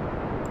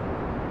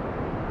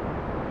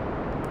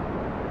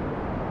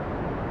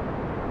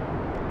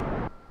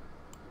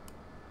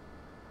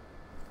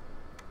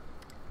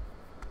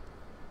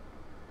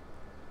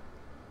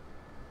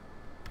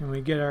 And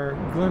we get our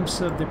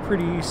glimpse of the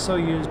pretty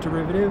Soyuz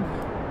derivative.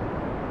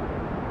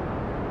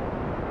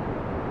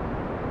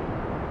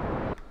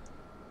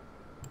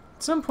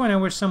 At some point I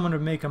wish someone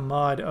would make a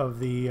mod of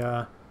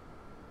the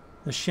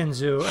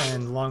Shenzhou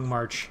and Long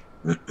March.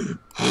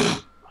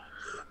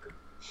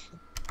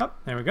 Oh,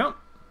 there we go.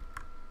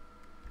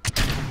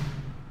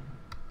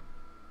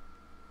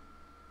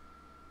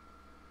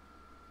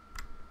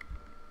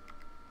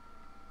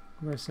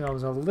 Give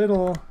ourselves a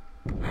little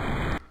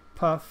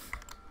puff.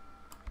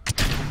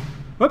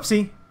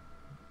 Whoopsie.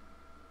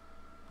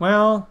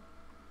 Well,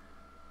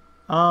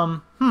 I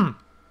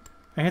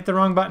hit the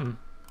wrong button.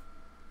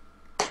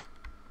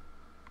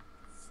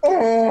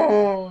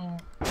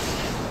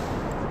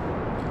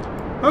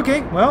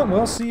 Okay, well,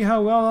 we'll see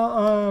how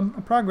well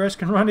progress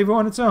can rendezvous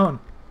on its own.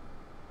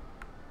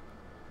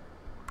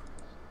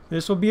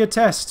 This will be a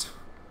test.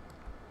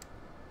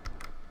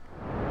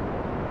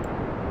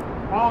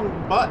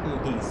 Wrong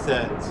button, he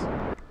says.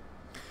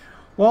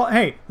 Well,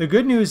 hey, the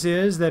good news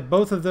is that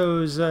both of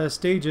those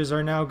stages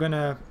are now going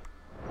to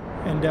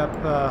end up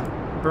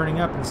burning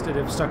up instead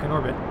of stuck in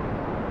orbit.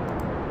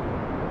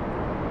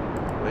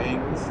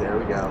 Wings, there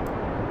we go.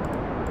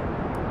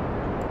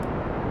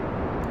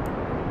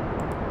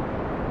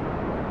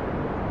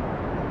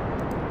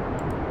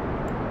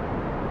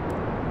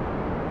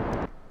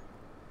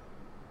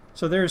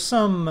 So there's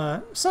some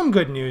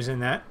good news in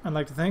that, I'd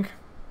like to think.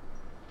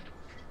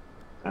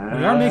 We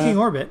are making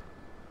orbit.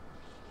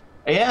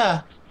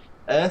 Yeah.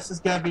 This is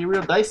going to be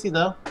real dicey,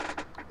 though. I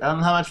don't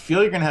know how much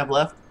fuel you're going to have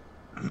left.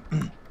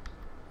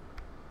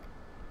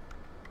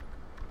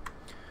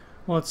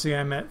 Well, let's see.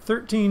 I'm at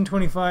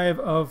 1325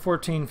 of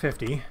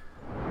 1450.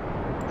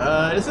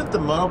 Isn't the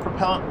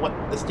monopropellant what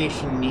the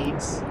station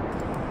needs?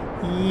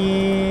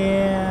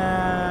 Yeah.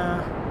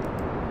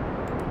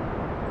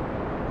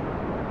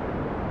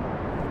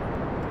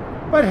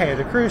 But hey,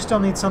 the crew still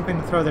needs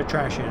something to throw their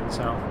trash in,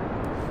 so...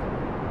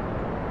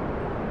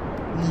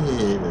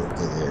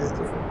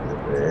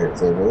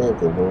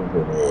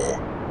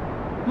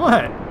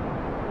 What?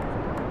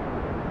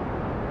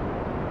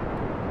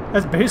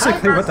 That's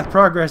basically what the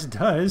progress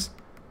does.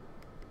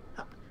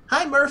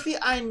 Hi, Murphy.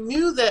 I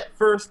knew that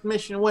first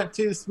mission went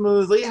too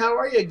smoothly. How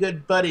are you,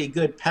 good buddy,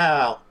 good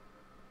pal?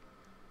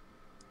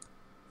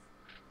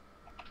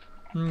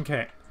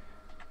 Okay.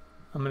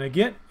 I'm going to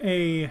get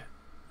a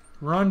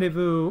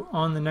rendezvous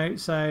on the night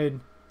side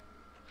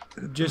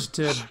just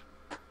to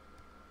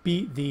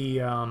beat the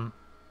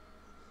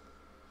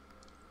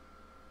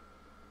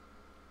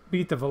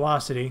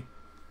velocity,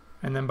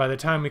 and then by the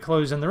time we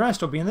close in the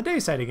rest, we'll be in the day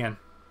side again.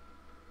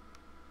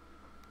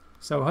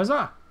 So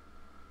huzzah!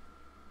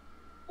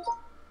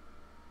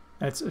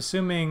 That's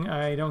assuming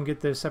I don't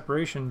get the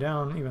separation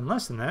down even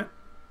less than that.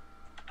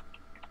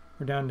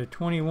 We're down to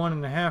 21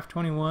 and a half,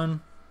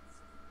 21.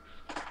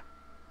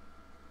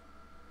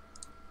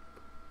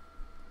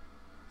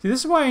 See,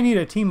 this is why I need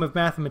a team of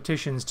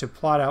mathematicians to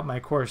plot out my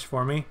course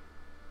for me.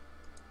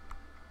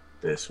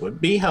 This would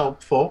be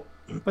helpful.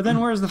 But then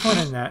where's the fun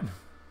in that?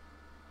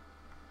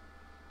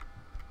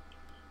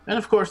 And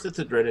of course, it's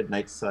a dreaded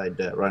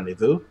nightside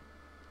rendezvous.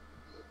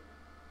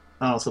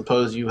 I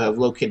suppose you have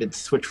located the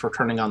switch for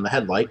turning on the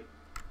headlight.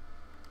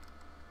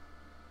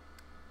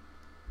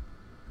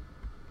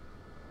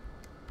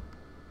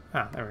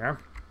 Ah, there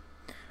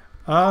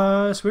we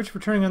are. Switch for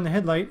turning on the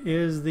headlight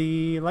is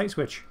the light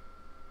switch.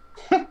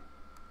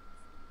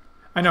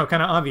 I know,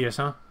 kind of obvious,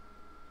 huh?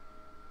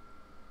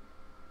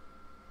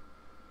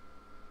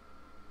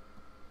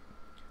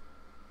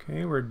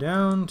 Okay, we're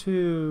down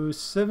to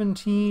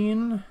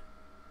 17.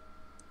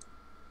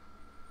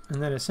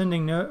 And that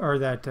ascending note, or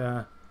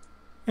that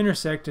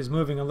intersect is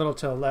moving a little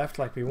to the left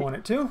like we want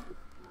it to.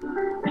 No.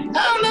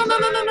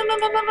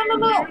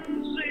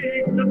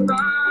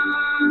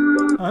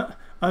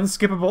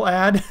 Unskippable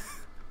ad.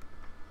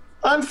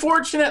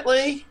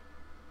 Unfortunately.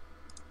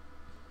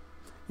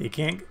 You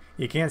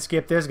can't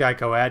skip this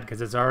Geico ad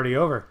because it's already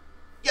over.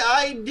 Yeah,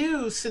 I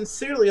do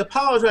sincerely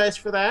apologize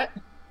for that.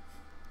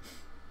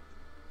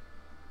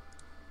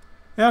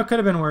 Yeah, it could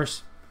have been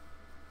worse.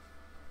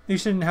 You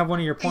shouldn't have one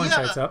of your porn Yeah,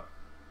 sites up.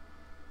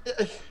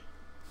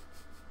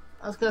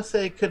 I was gonna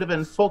say it could have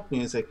been folk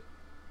music.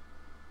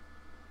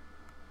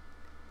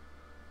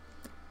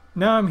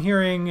 Now I'm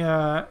hearing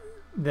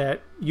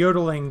that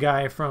yodeling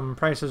guy from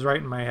Price is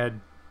Right in my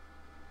head.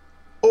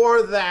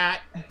 Or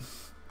that.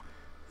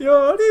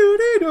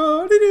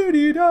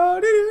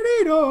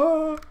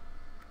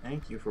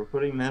 Thank you for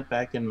putting that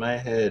back in my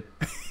head.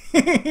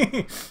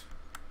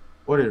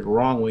 What is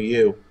wrong with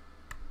you?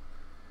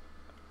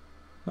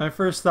 My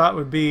first thought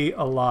would be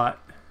a lot.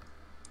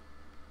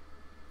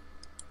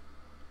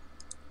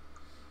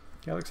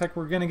 Okay, looks like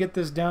we're going to get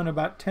this down to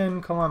about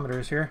 10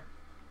 kilometers here.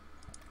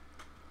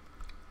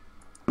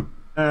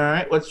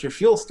 Alright, what's your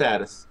fuel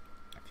status?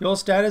 Fuel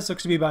status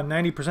looks to be about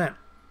 90%.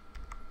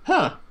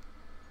 Huh.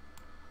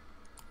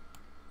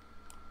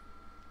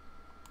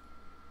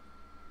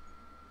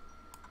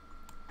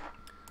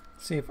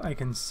 See if I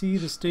can see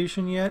the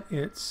station yet.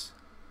 It's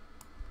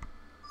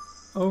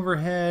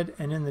overhead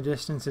and in the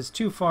distance. It's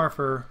too far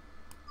for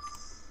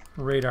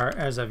radar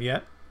as of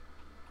yet.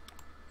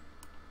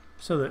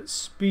 So let's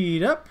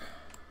speed up.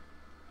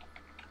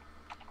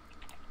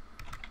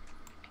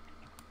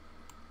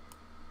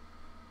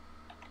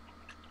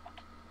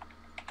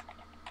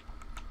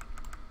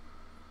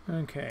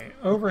 Okay,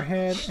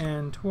 overhead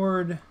and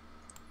toward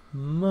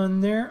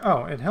Mun there.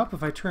 Oh, it'd help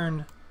if I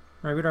turned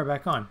my radar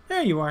back on.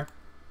 There you are.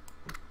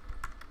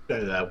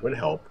 That would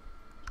help.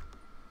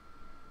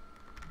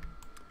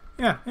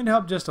 Yeah, it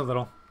helped just a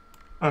little.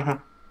 Uh-huh.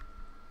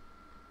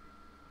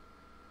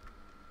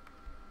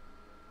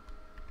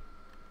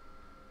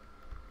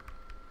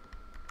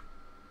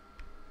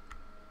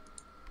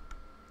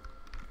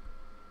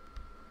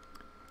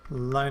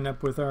 Line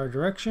up with our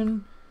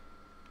direction.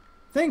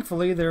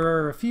 Thankfully, there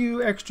are a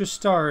few extra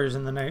stars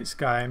in the night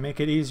sky, make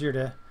it easier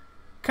to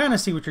kind of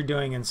see what you're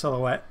doing in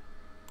silhouette.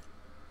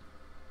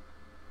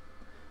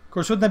 Of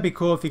course, wouldn't that be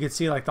cool if you could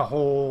see like the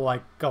whole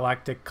like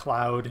galactic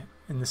cloud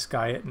in the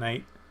sky at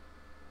night?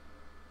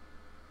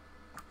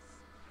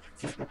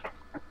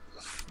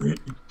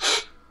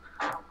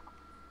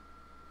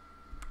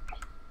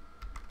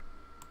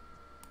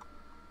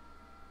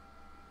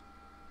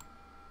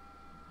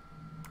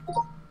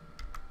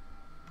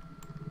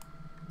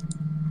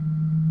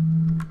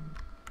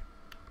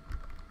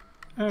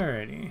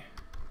 Alrighty.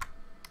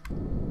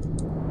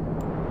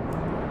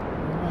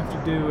 I have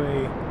to do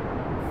a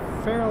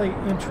fairly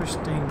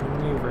interesting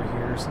maneuver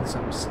here since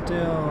I'm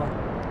still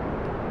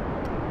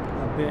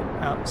a bit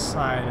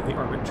outside of the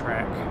orbit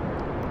track.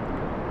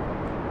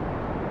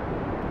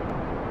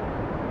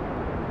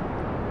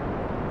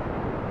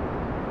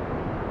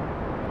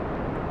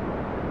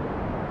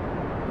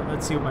 But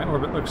let's see what my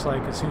orbit looks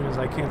like as soon as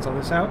I cancel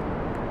this out.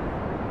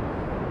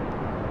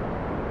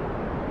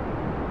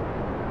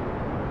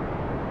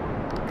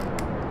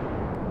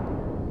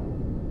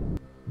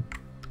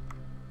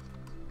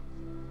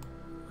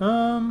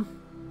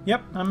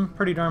 Yep, I'm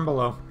pretty darn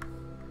below.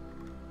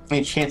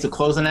 Any chance of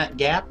closing that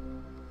gap?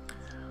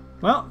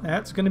 Well,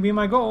 that's going to be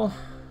my goal.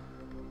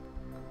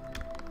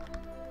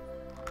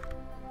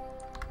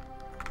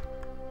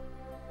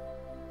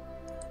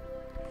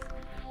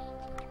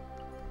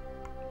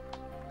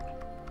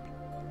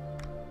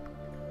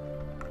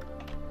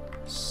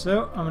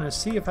 So, I'm going to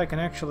see if I can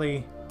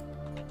actually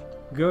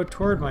go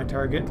toward my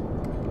target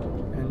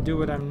and do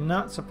what I'm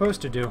not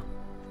supposed to do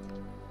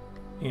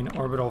in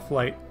orbital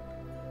flight.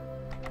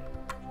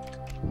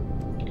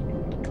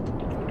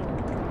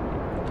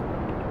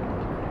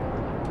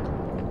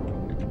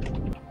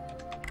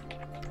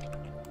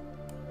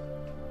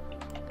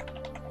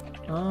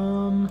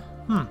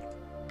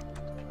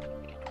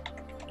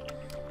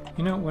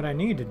 You know, what I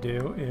need to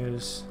do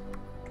is...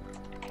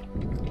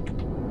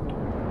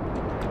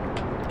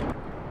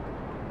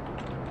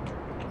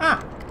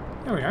 Ah!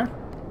 There we are.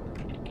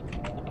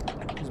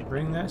 Just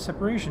bring that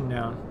separation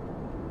down.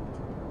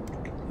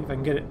 See if I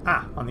can get it...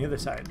 Ah! On the other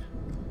side.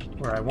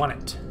 Where I want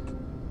it.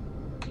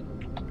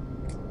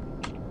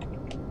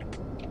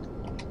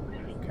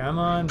 Come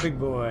on, big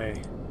boy.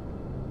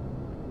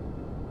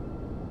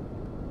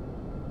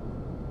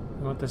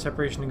 I want the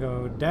separation to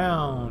go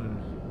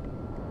down.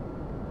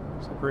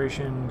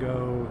 Separation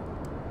go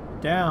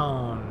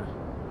down.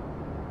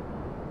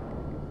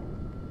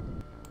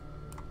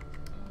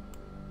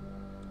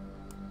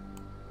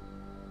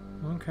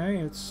 Okay,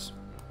 it's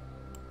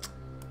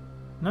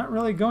not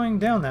really going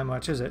down that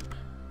much, is it?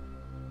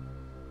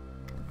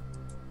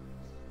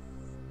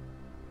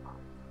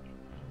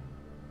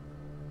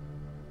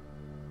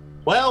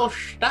 Well,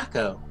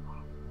 Stacco.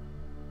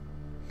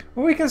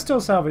 Well, we can still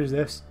salvage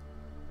this.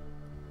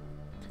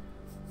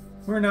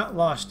 We're not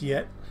lost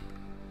yet.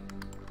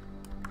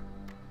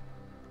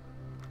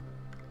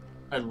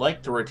 I'd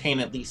like to retain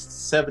at least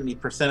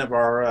 70% of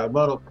our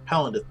motor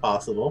propellant if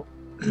possible.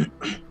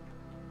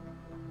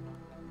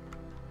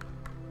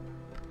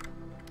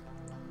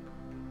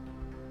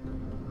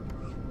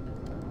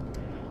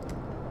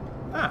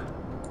 Ah.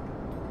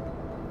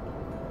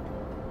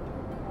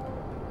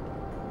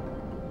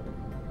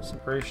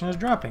 Separation is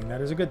dropping. That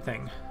is a good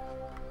thing.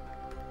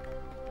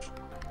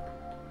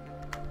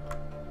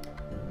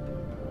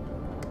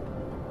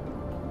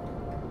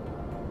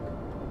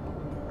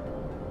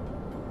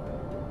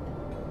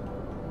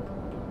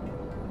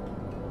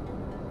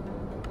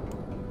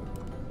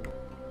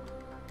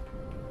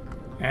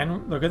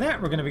 And look at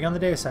that, we're going to be on the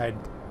day side.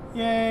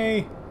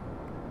 Yay!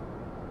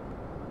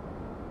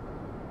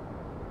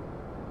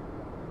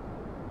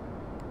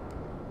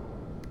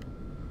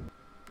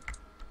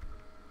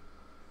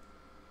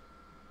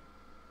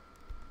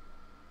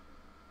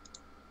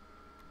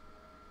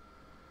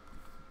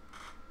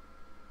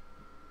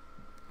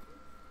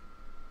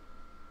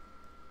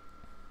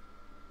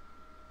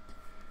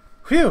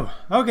 Phew!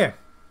 Okay.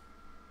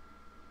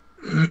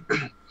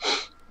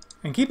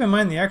 And keep in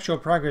mind the actual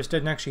progress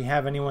didn't actually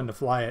have anyone to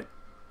fly it.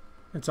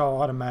 It's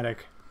all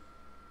automatic.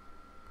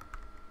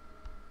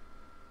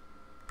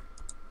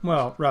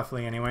 Well,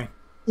 roughly anyway.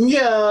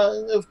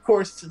 Yeah, of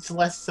course it's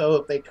less so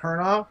if they turn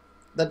off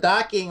the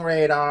docking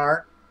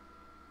radar.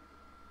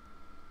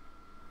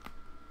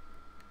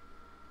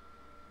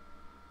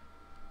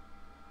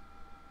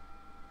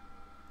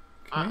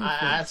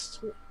 That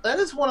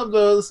is one of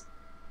those,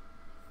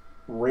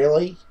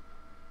 really,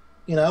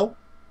 you know?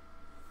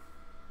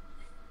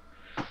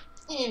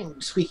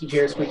 Squeaky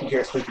chair, squeaky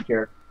chair, squeaky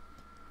chair.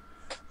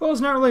 Well, it's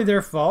not really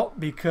their fault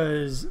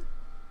because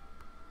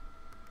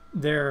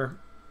they're...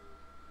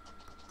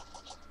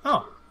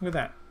 Oh, look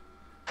at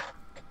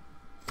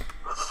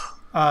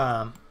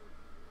that.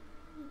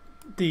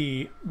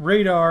 The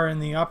radar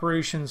and the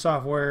operation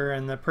software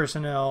and the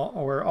personnel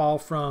were all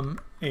from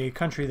a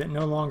country that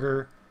no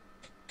longer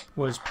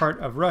was part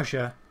of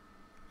Russia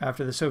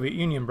after the Soviet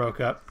Union broke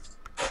up.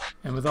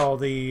 And with all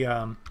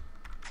the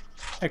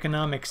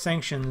economic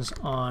sanctions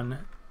on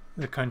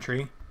the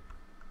country,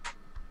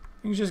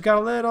 things just got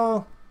a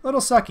little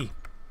sucky.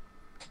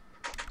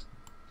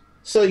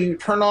 So you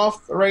turn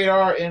off the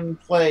radar and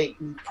play,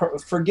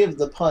 forgive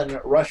the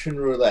pun, Russian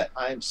roulette.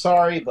 I'm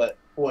sorry, but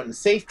when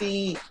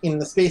safety in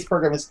the space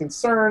program is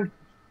concerned,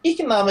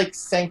 economic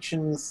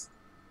sanctions,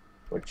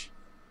 which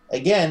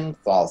again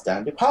falls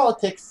down to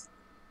politics,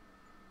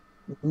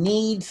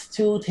 needs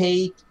to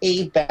take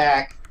a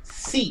back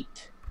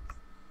seat.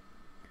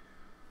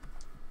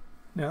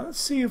 Now let's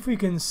see if we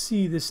can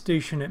see this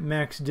station at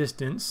max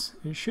distance.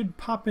 It should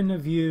pop into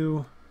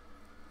view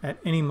at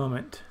any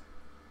moment.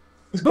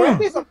 Correct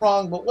me if I'm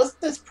wrong, but was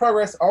this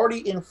progress already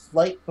in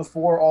flight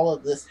before all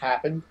of this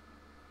happened?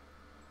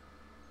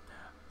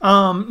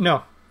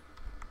 No.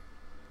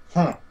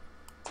 Huh.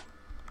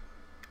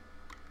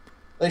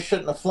 They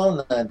shouldn't have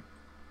flown then.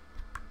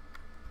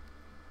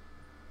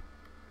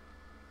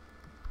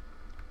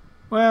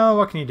 Well,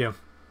 what can you do?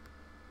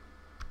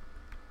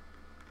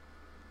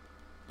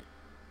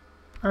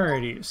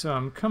 Alrighty, so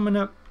I'm coming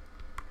up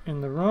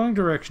in the wrong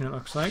direction, it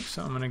looks like,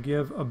 so I'm going to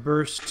give a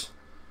burst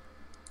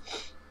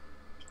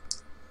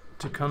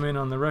to come in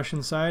on the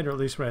Russian side, or at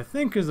least what I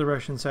think is the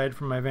Russian side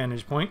from my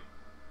vantage point.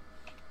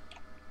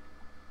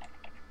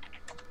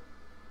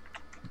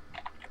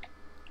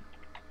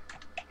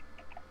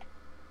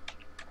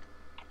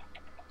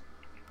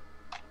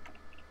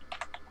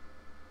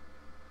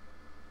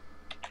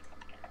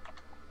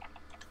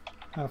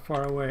 How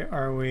far away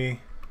are we?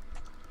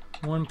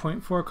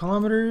 1.4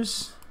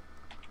 kilometers.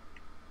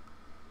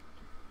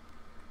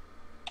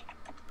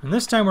 And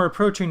this time we're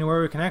approaching to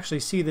where we can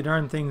actually see the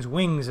darn thing's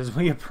wings as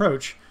we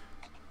approach.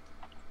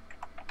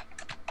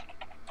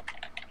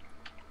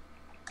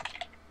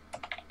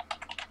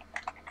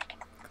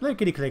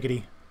 Clickety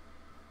clickety.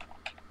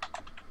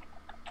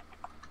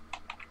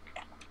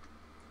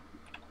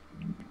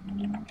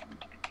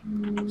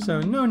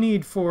 So no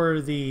need for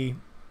the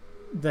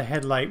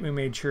headlight, we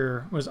made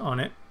sure was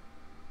on it.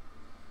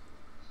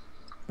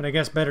 But I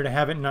guess better to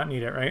have it and not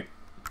need it, right?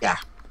 Yeah.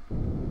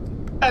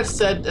 That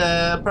said,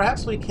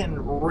 perhaps we can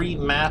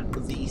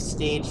remap the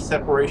stage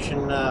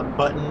separation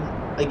button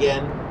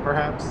again,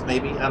 perhaps,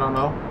 maybe, I don't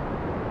know.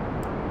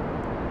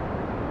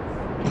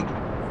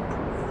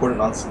 Put it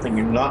on something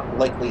you're not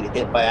likely to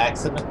hit by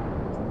accident.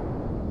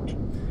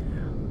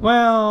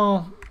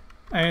 Well,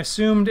 I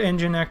assumed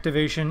engine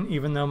activation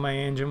even though my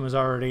engine was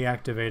already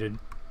activated.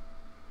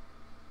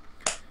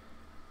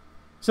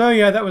 So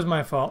yeah, that was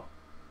my fault.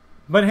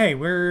 But hey,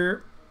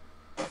 we're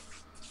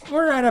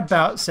at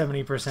about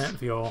 70%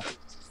 fuel.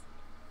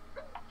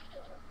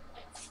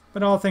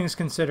 But all things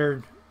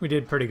considered, we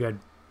did pretty good.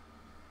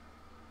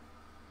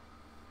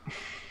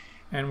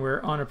 And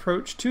we're on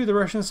approach to the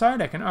Russian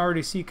side. I can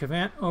already see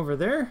Kvant over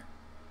there.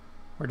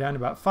 We're down to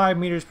about 5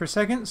 meters per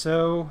second,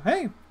 so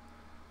hey,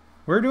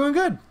 we're doing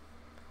good.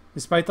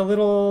 Despite the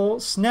little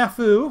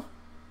snafu.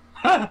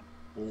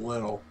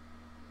 Little.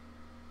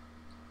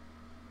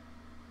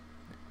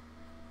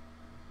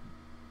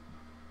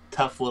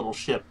 Tough little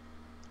ship.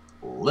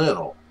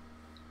 Little.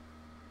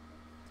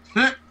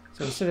 So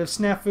instead of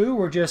snafu,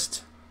 we're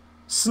just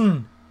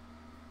sn.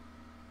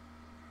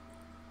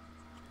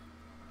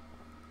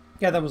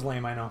 Yeah, that was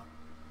lame, I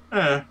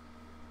know.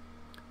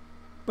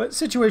 But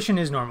situation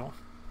is normal.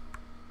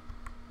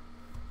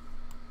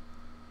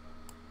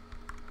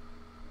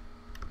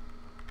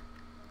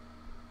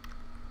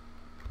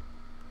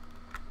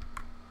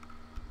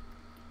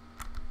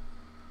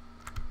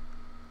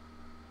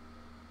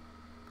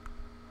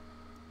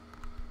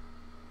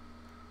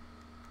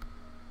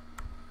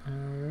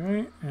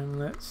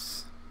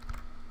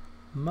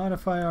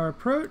 modify our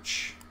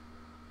approach.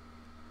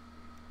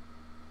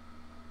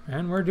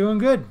 And we're doing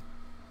good.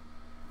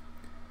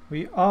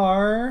 We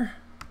are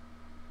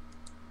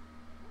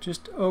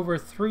just over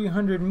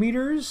 300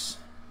 meters.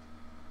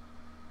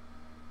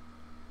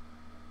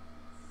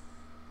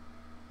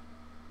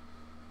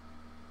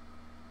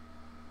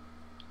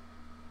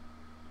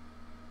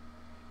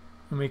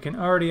 And we can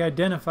already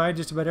identify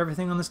just about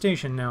everything on the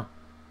station now.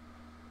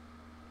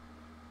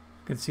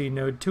 You can see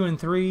node 2 and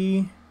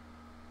 3,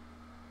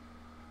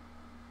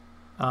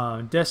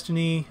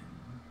 Destiny,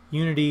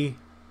 Unity,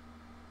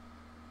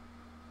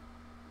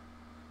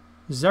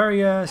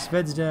 Zarya,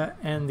 Zvezda,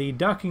 and the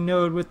docking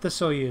node with the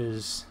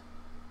Soyuz.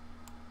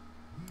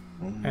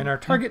 And our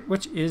target,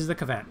 which is the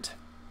Kvant.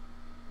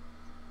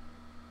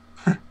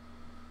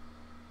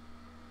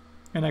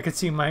 And I could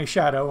see my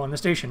shadow on the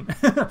station.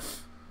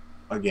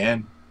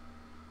 Again.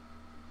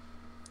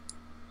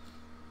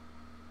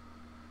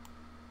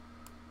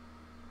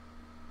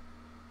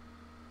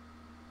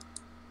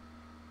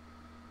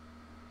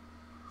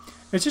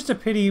 It's just a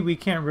pity we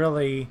can't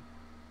really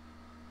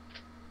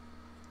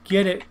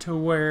get it to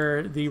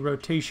where the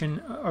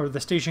rotation or the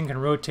station can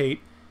rotate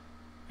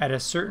at a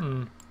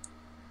certain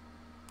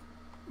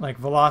like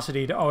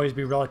velocity to always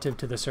be relative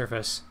to the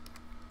surface.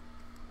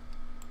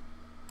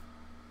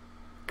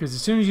 Because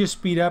as soon as you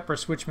speed up or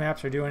switch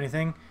maps or do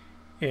anything,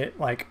 it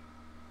like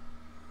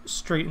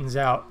straightens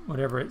out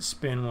whatever its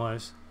spin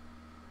was.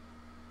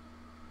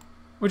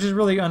 Which is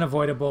really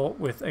unavoidable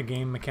with a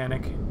game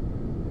mechanic.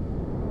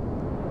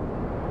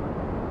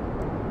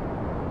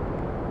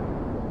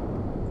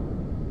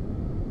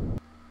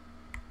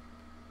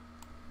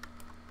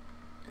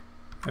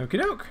 Okie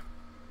doke.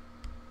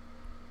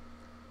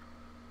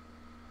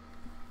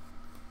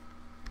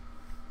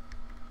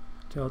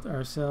 Tilt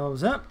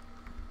ourselves up.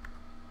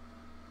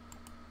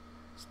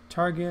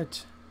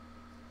 Target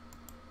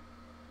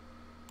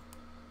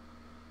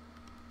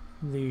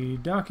the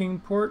docking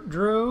port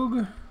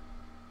drogue.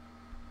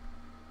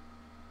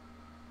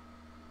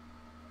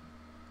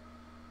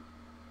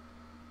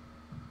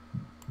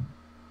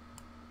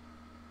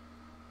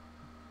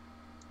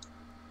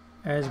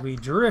 As we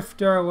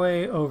drift our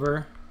way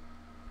over.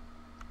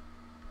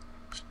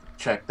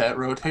 Check that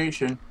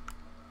rotation.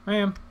 I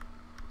am.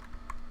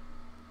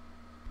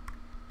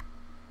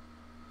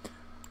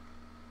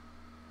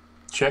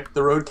 Check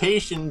the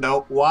rotation.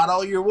 Don't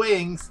waddle your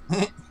wings.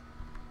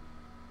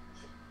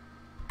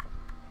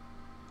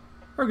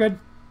 We're good.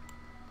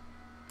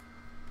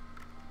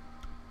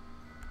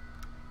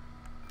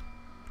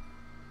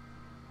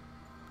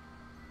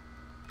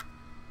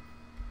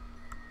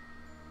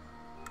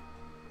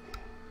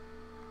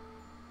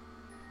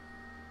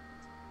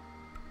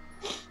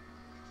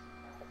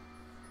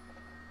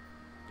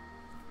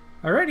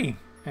 Alrighty,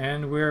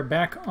 and we're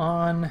back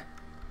on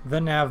the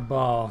nav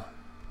ball.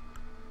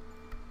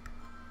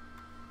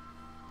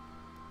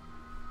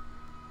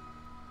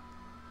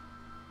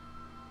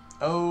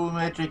 Oh,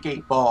 Magic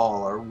 8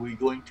 Ball. Are we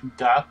going to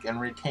dock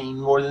and retain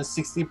more than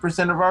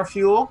 60% of our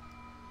fuel?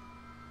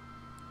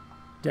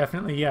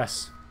 Definitely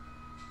yes.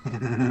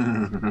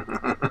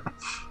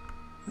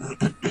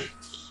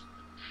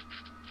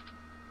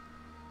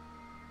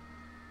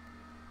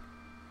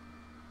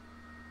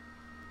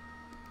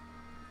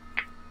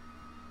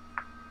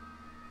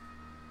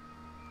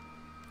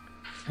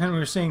 And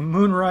we're seeing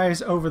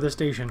moonrise over the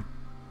station.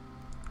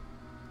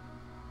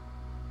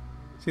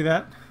 See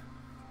that?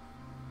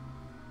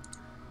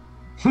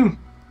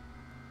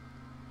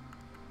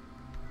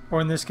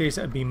 Or in this case,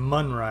 it'd be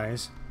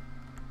Munrise.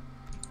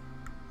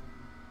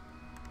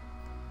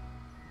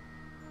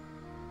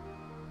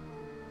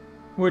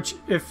 Which,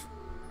 if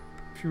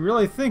you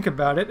really think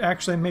about it,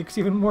 actually makes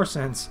even more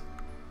sense.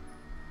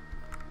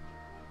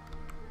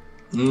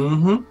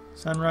 Mm-hmm.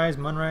 Sunrise,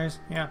 Munrise.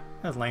 Yeah,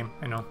 that's lame,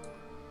 I know.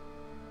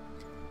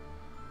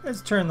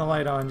 Let's turn the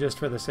light on just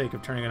for the sake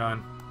of turning it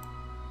on.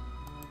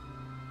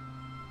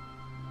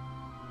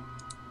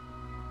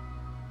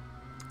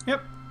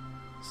 Yep.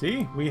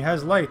 See? We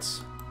has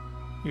lights.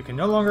 You can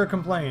no longer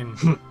complain.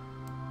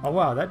 Oh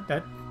wow,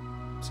 that's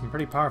some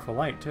pretty powerful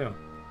light too.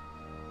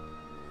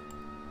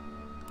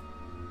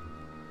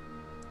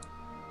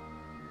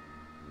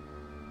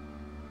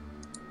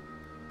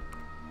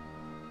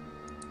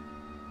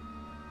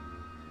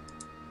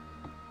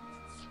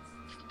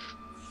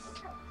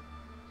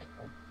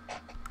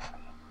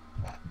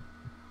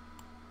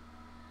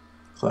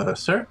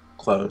 Closer,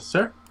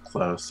 closer,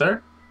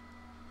 closer.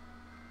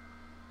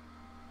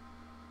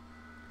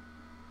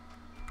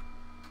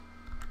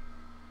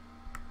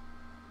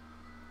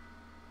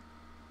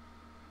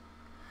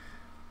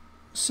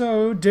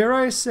 So, dare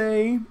I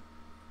say,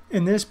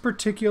 in this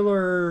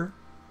particular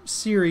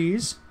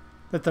series,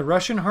 that the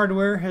Russian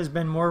hardware has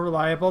been more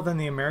reliable than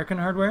the American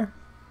hardware?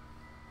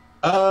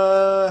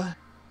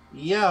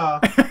 Yeah.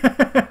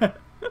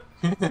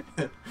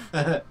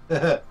 I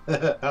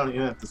don't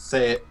even have to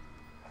say it.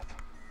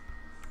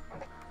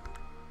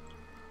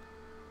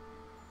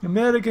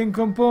 American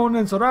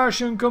components,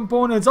 Russian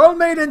components, all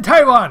made in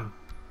Taiwan!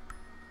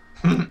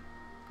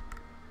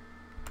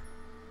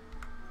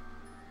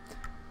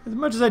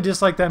 much as I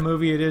dislike that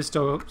movie, it is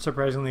still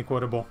surprisingly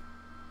quotable.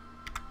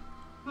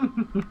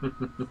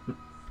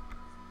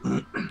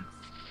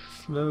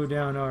 Slow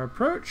down our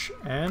approach,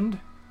 and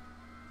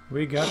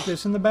we got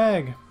this in the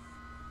bag.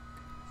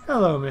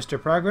 Hello, Mr.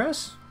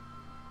 Progress.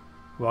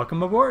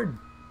 Welcome aboard.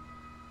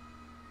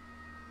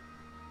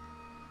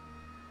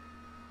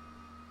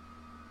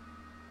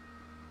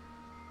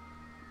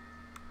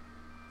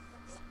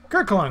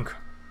 Kerklunk.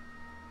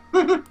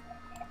 And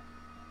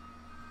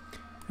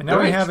now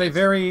we have a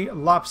very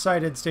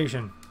lopsided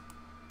station.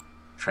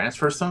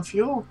 Transfer some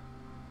fuel.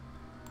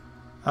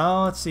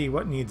 Let's see,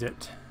 what needs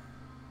it?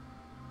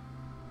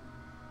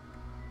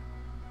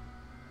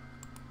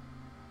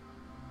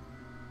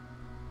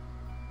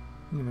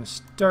 I'm going to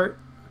start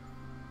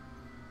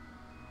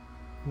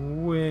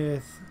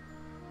with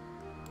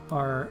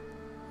our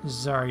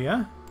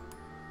Zarya.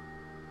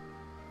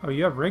 Oh,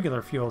 you have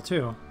regular fuel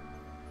too.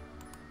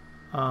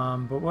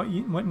 But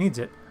what needs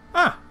it?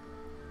 Ah!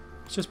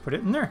 Let's just put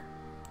it in there.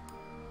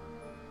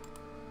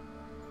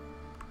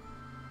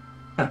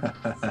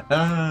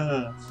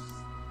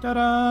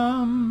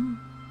 Ta-da!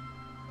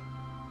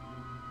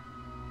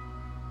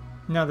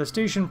 Now the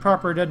station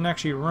proper doesn't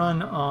actually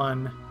run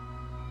on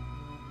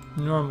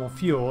normal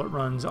fuel. It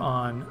runs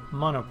on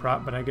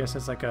monoprop, but I guess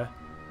it's like a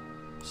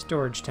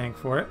storage tank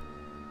for it.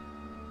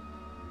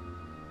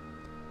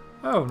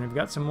 Oh, and we've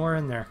got some more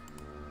in there.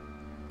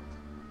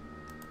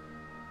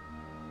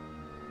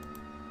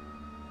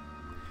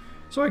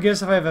 So I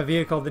guess if I have a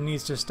vehicle that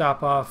needs to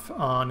stop off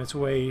on its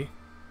way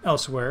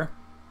elsewhere,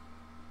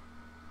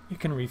 you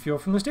can refuel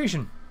from the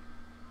station.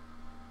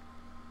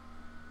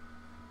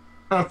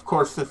 Of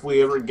course, if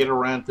we ever get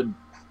around to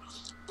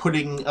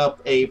putting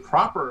up a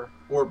proper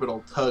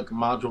orbital tug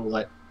module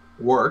that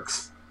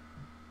works,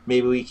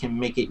 maybe we can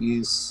make it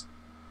use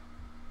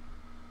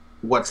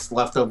what's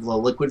left of the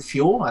liquid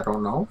fuel. I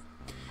don't know.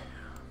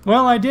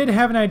 Well, I did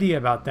have an idea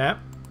about that.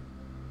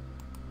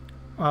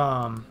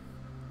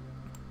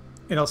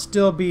 It'll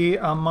still be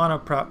a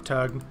monoprop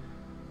tug,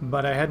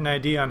 but I had an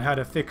idea on how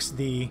to fix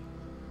the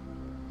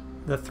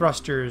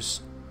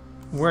thrusters,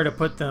 where to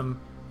put them,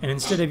 and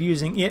instead of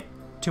using it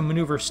to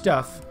maneuver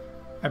stuff,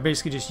 I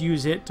basically just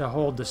use it to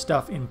hold the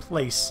stuff in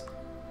place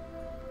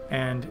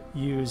and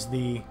use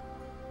the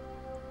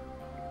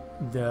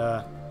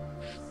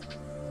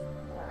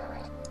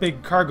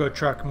big cargo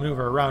truck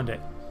maneuver around it.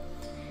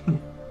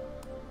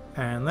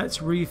 And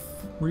let's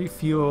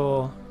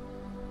refuel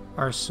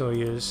our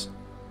Soyuz,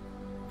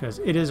 because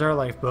it is our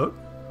lifeboat.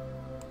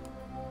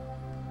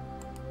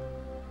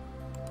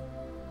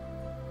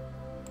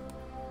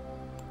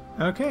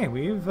 Okay,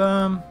 we've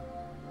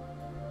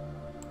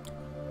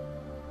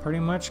pretty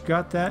much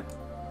got that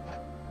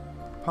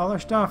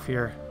polished off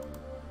here.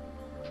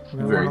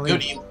 Very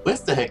good, even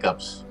with the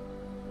hiccups.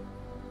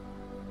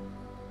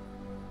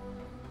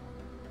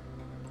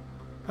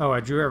 Oh,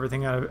 I drew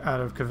everything out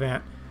of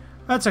Kvant.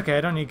 That's okay,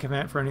 I don't need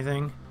Kvant for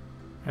anything.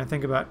 And I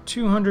think about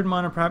 200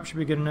 monoprop should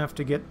be good enough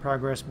to get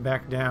progress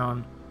back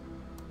down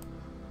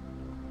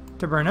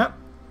to burn up.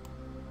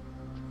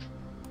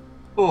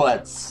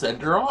 Let's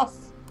send her off.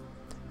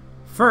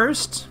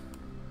 First,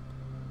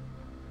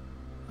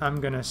 I'm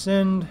gonna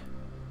send...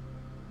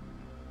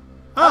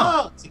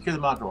 Secure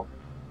the module.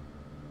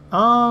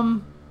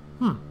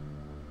 Let's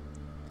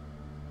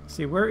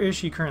see, where is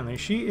she currently?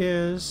 She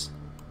is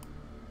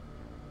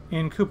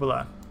in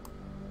Cupola.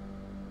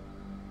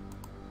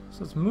 So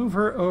let's move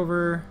her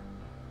over.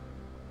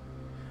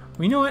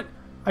 Well, you know what?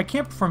 I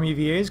can't perform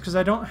EVAs because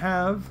I don't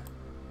have...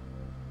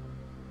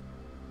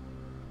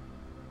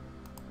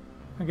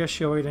 I guess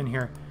she'll wait in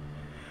here.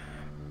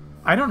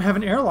 I don't have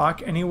an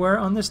airlock anywhere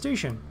on this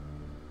station.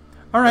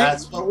 All right.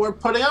 That's what we're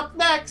putting up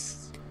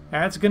next.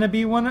 That's gonna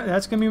be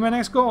my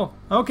next goal.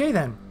 Okay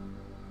then.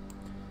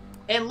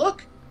 And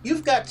look,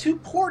 you've got 2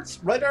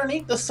 ports right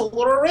underneath the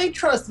solar array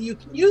truss that you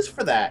can use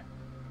for that.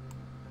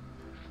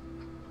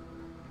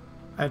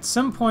 At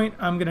some point,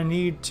 I'm gonna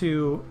need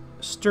to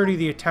sturdy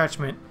the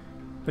attachment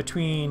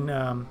between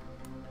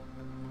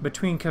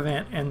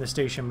Kvant and the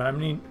station, but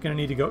I'm gonna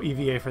need to go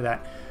EVA for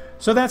that.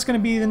 So that's gonna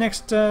be the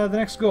next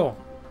goal.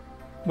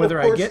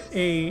 Whether I get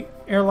a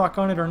airlock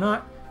on it or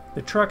not,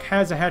 the truck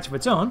has a hatch of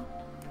its own.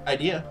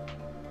 Idea.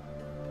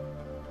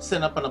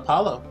 Send up an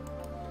Apollo.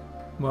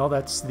 Well,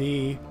 that's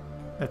the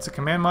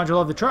command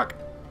module of the truck.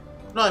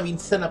 No, I mean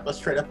send up a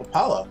straight up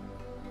Apollo.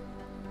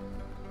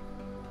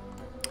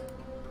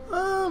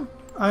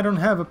 I don't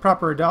have a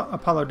proper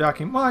Apollo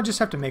docking. Well, I just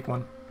have to make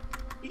one.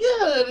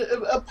 Yeah,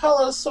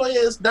 Apollo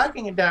Soyuz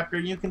docking adapter.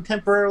 You can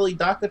temporarily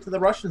dock it to the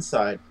Russian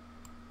side.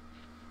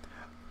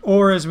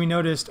 Or as we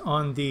noticed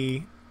on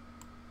the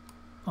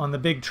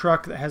big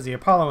truck that has the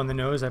Apollo in the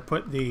nose, I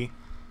put the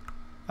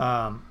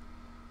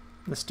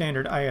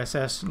standard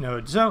ISS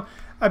node. So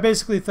I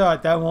basically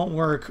thought that won't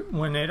work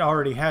when it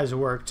already has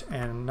worked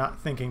and not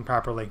thinking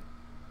properly.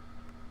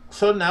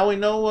 So now we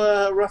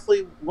know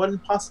roughly one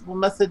possible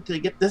method to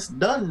get this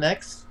done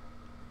next.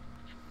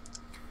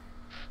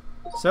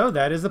 So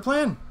that is the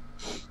plan.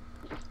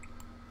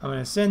 I'm going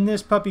to send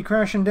this puppy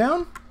crashing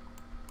down.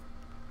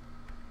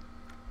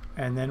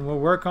 And then we'll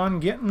work on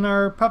getting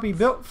our puppy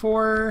built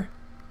for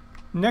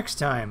next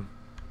time.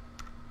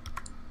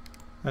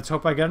 Let's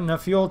hope I got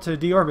enough fuel to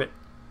deorbit.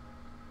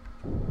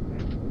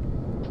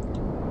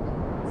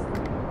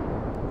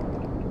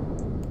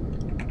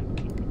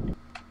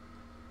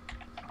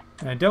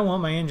 And I don't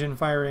want my engine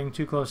firing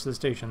too close to the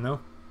station, though.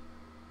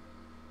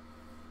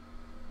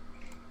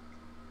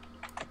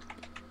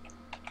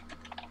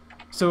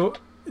 So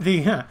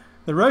the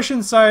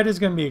Russian side is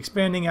going to be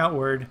expanding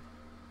outward,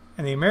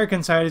 and the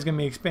American side is going to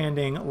be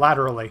expanding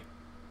laterally.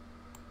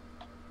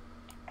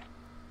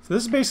 So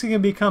this is basically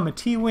going to become a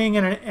T-wing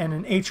and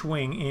an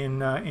H-wing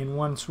in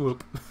one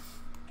swoop.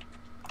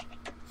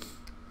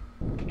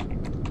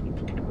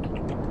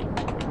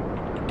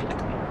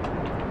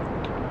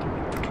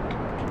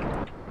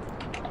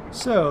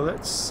 So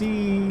let's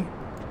see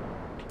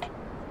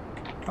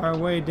our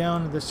way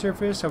down to the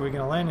surface. Are we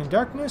going to land in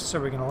darkness?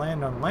 Are we going to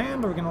land on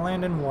land? Or are we going to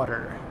land in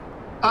water?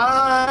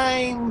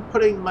 I'm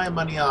putting my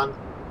money on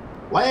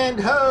land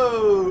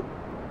ho!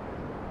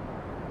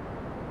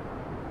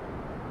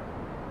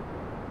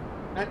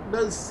 That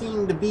does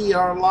seem to be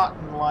our lot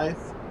in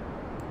life.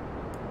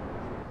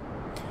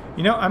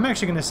 You know, I'm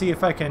actually going to see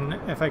if I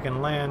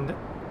can land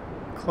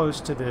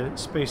close to the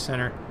Space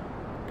Center,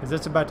 because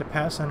that's about to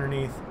pass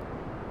underneath.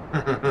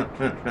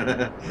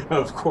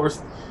 Of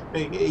course,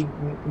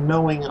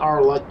 knowing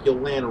our luck, you'll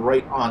land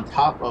right on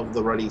top of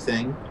the ruddy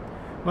thing.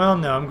 Well,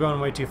 no, I'm going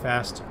way too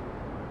fast.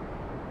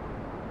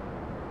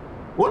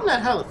 Wasn't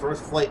that how the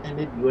first flight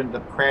ended? You ended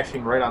up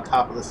crashing right on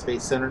top of the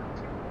Space Center?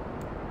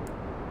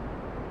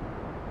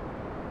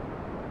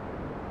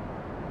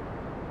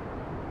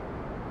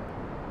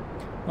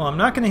 Well, I'm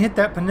not going to hit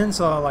that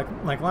peninsula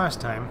like last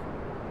time.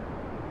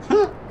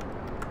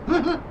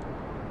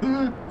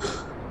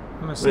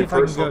 I'm going to see if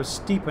I can go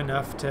steep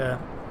enough to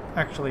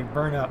actually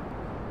burn up.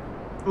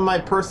 My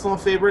personal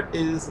favorite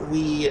is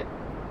the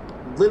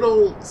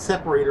little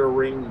separator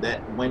ring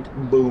that went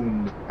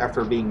boom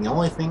after being the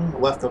only thing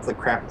left of the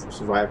craft to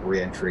survive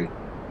re-entry.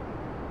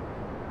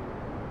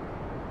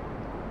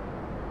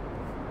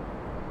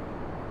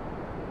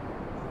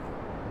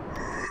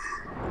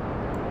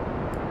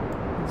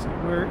 Let's see,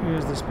 where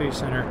is the Space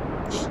Center?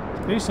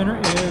 Space Center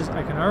is,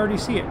 I can already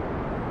see it.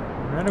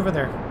 Right over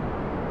there.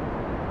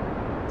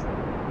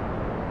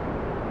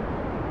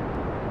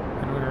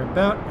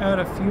 About out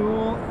of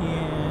fuel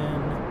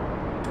in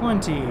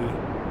 20,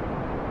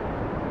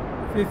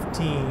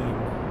 15,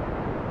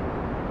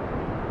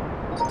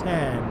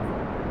 10.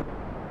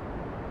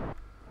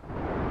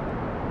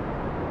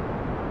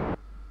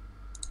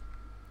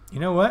 You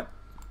know what?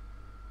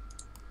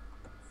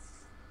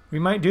 We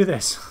might do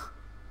this.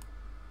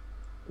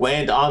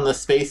 Land on the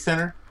Space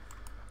Center?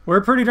 We're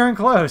pretty darn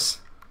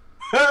close.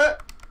 How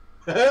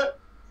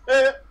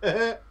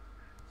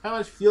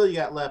much fuel you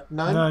got left?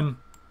 None? None.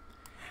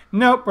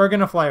 Nope, we're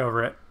going to fly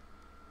over it.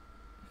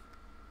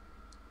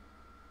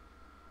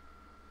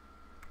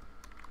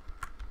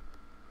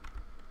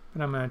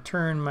 But I'm going to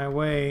turn my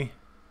way.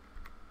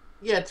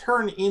 Yeah,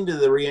 turn into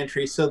the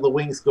re-entry so the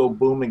wings go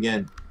boom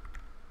again.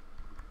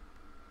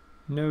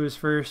 Nose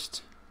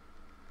first.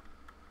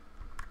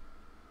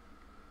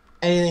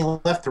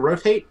 Anything left to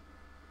rotate?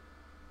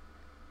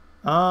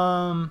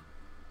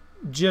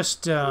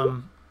 Just,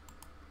 oh,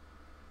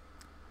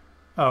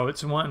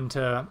 it's wanting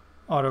to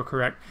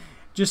autocorrect.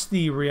 Just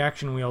the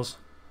reaction wheels.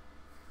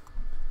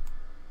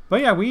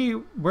 But yeah,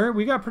 we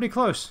got pretty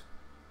close.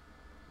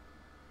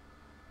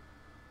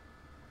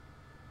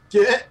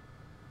 Yeah.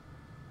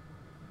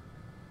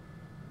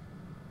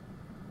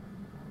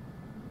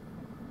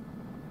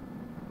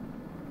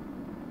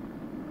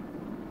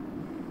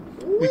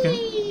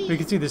 We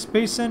can see the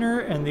Space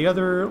Center and the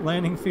other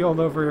landing field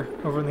over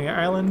in the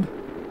island.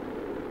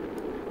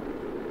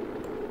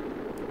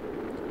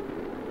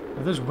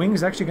 Are those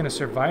wings actually going to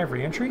survive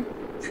re-entry?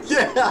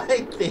 Yeah, I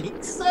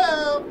think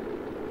so.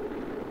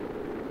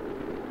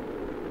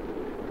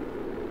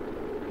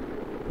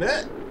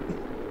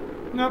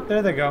 Nope,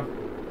 there they go.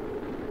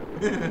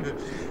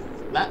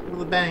 Not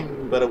with a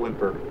bang, but a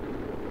whimper.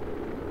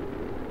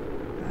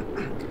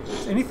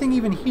 Is anything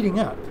even heating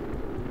up?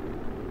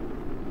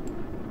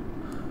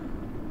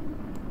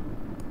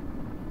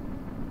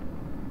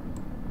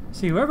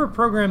 See, whoever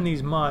programmed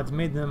these mods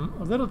made them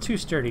a little too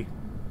sturdy.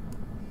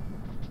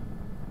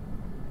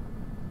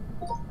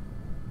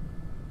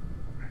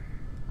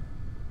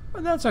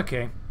 But that's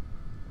okay.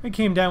 It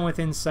came down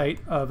within sight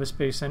of a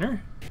Space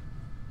Center.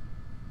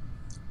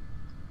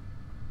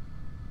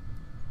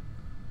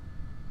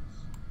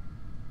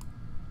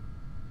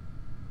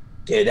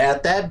 Get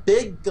out that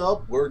big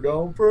gulp. We're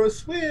going for a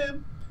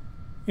swim.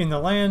 In the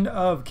land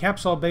of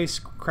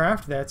capsule-based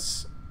craft,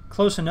 that's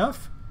close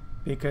enough.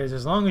 Because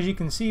as long as you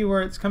can see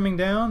where it's coming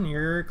down,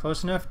 you're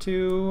close enough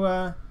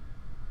to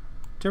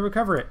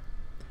recover it.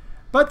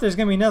 But there's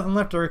going to be nothing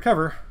left to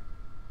recover.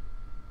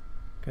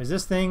 Because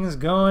this thing's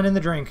going in the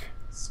drink.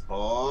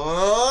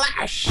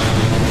 Splash!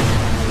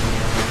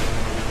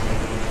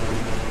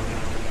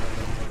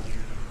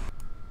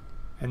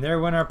 And there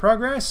went our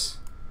progress.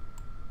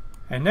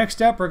 And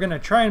next up, we're going to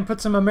try and put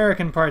some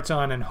American parts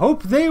on and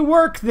hope they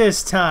work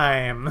this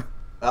time.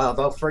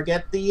 Don't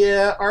forget the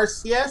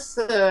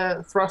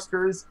RCS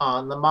thrusters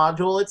on the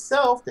module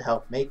itself to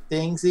help make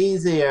things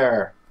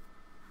easier.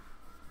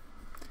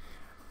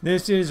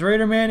 This is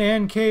Raiderman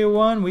and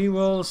K1. We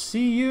will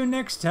see you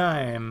next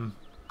time.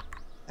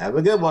 Have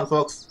a good one,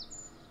 folks.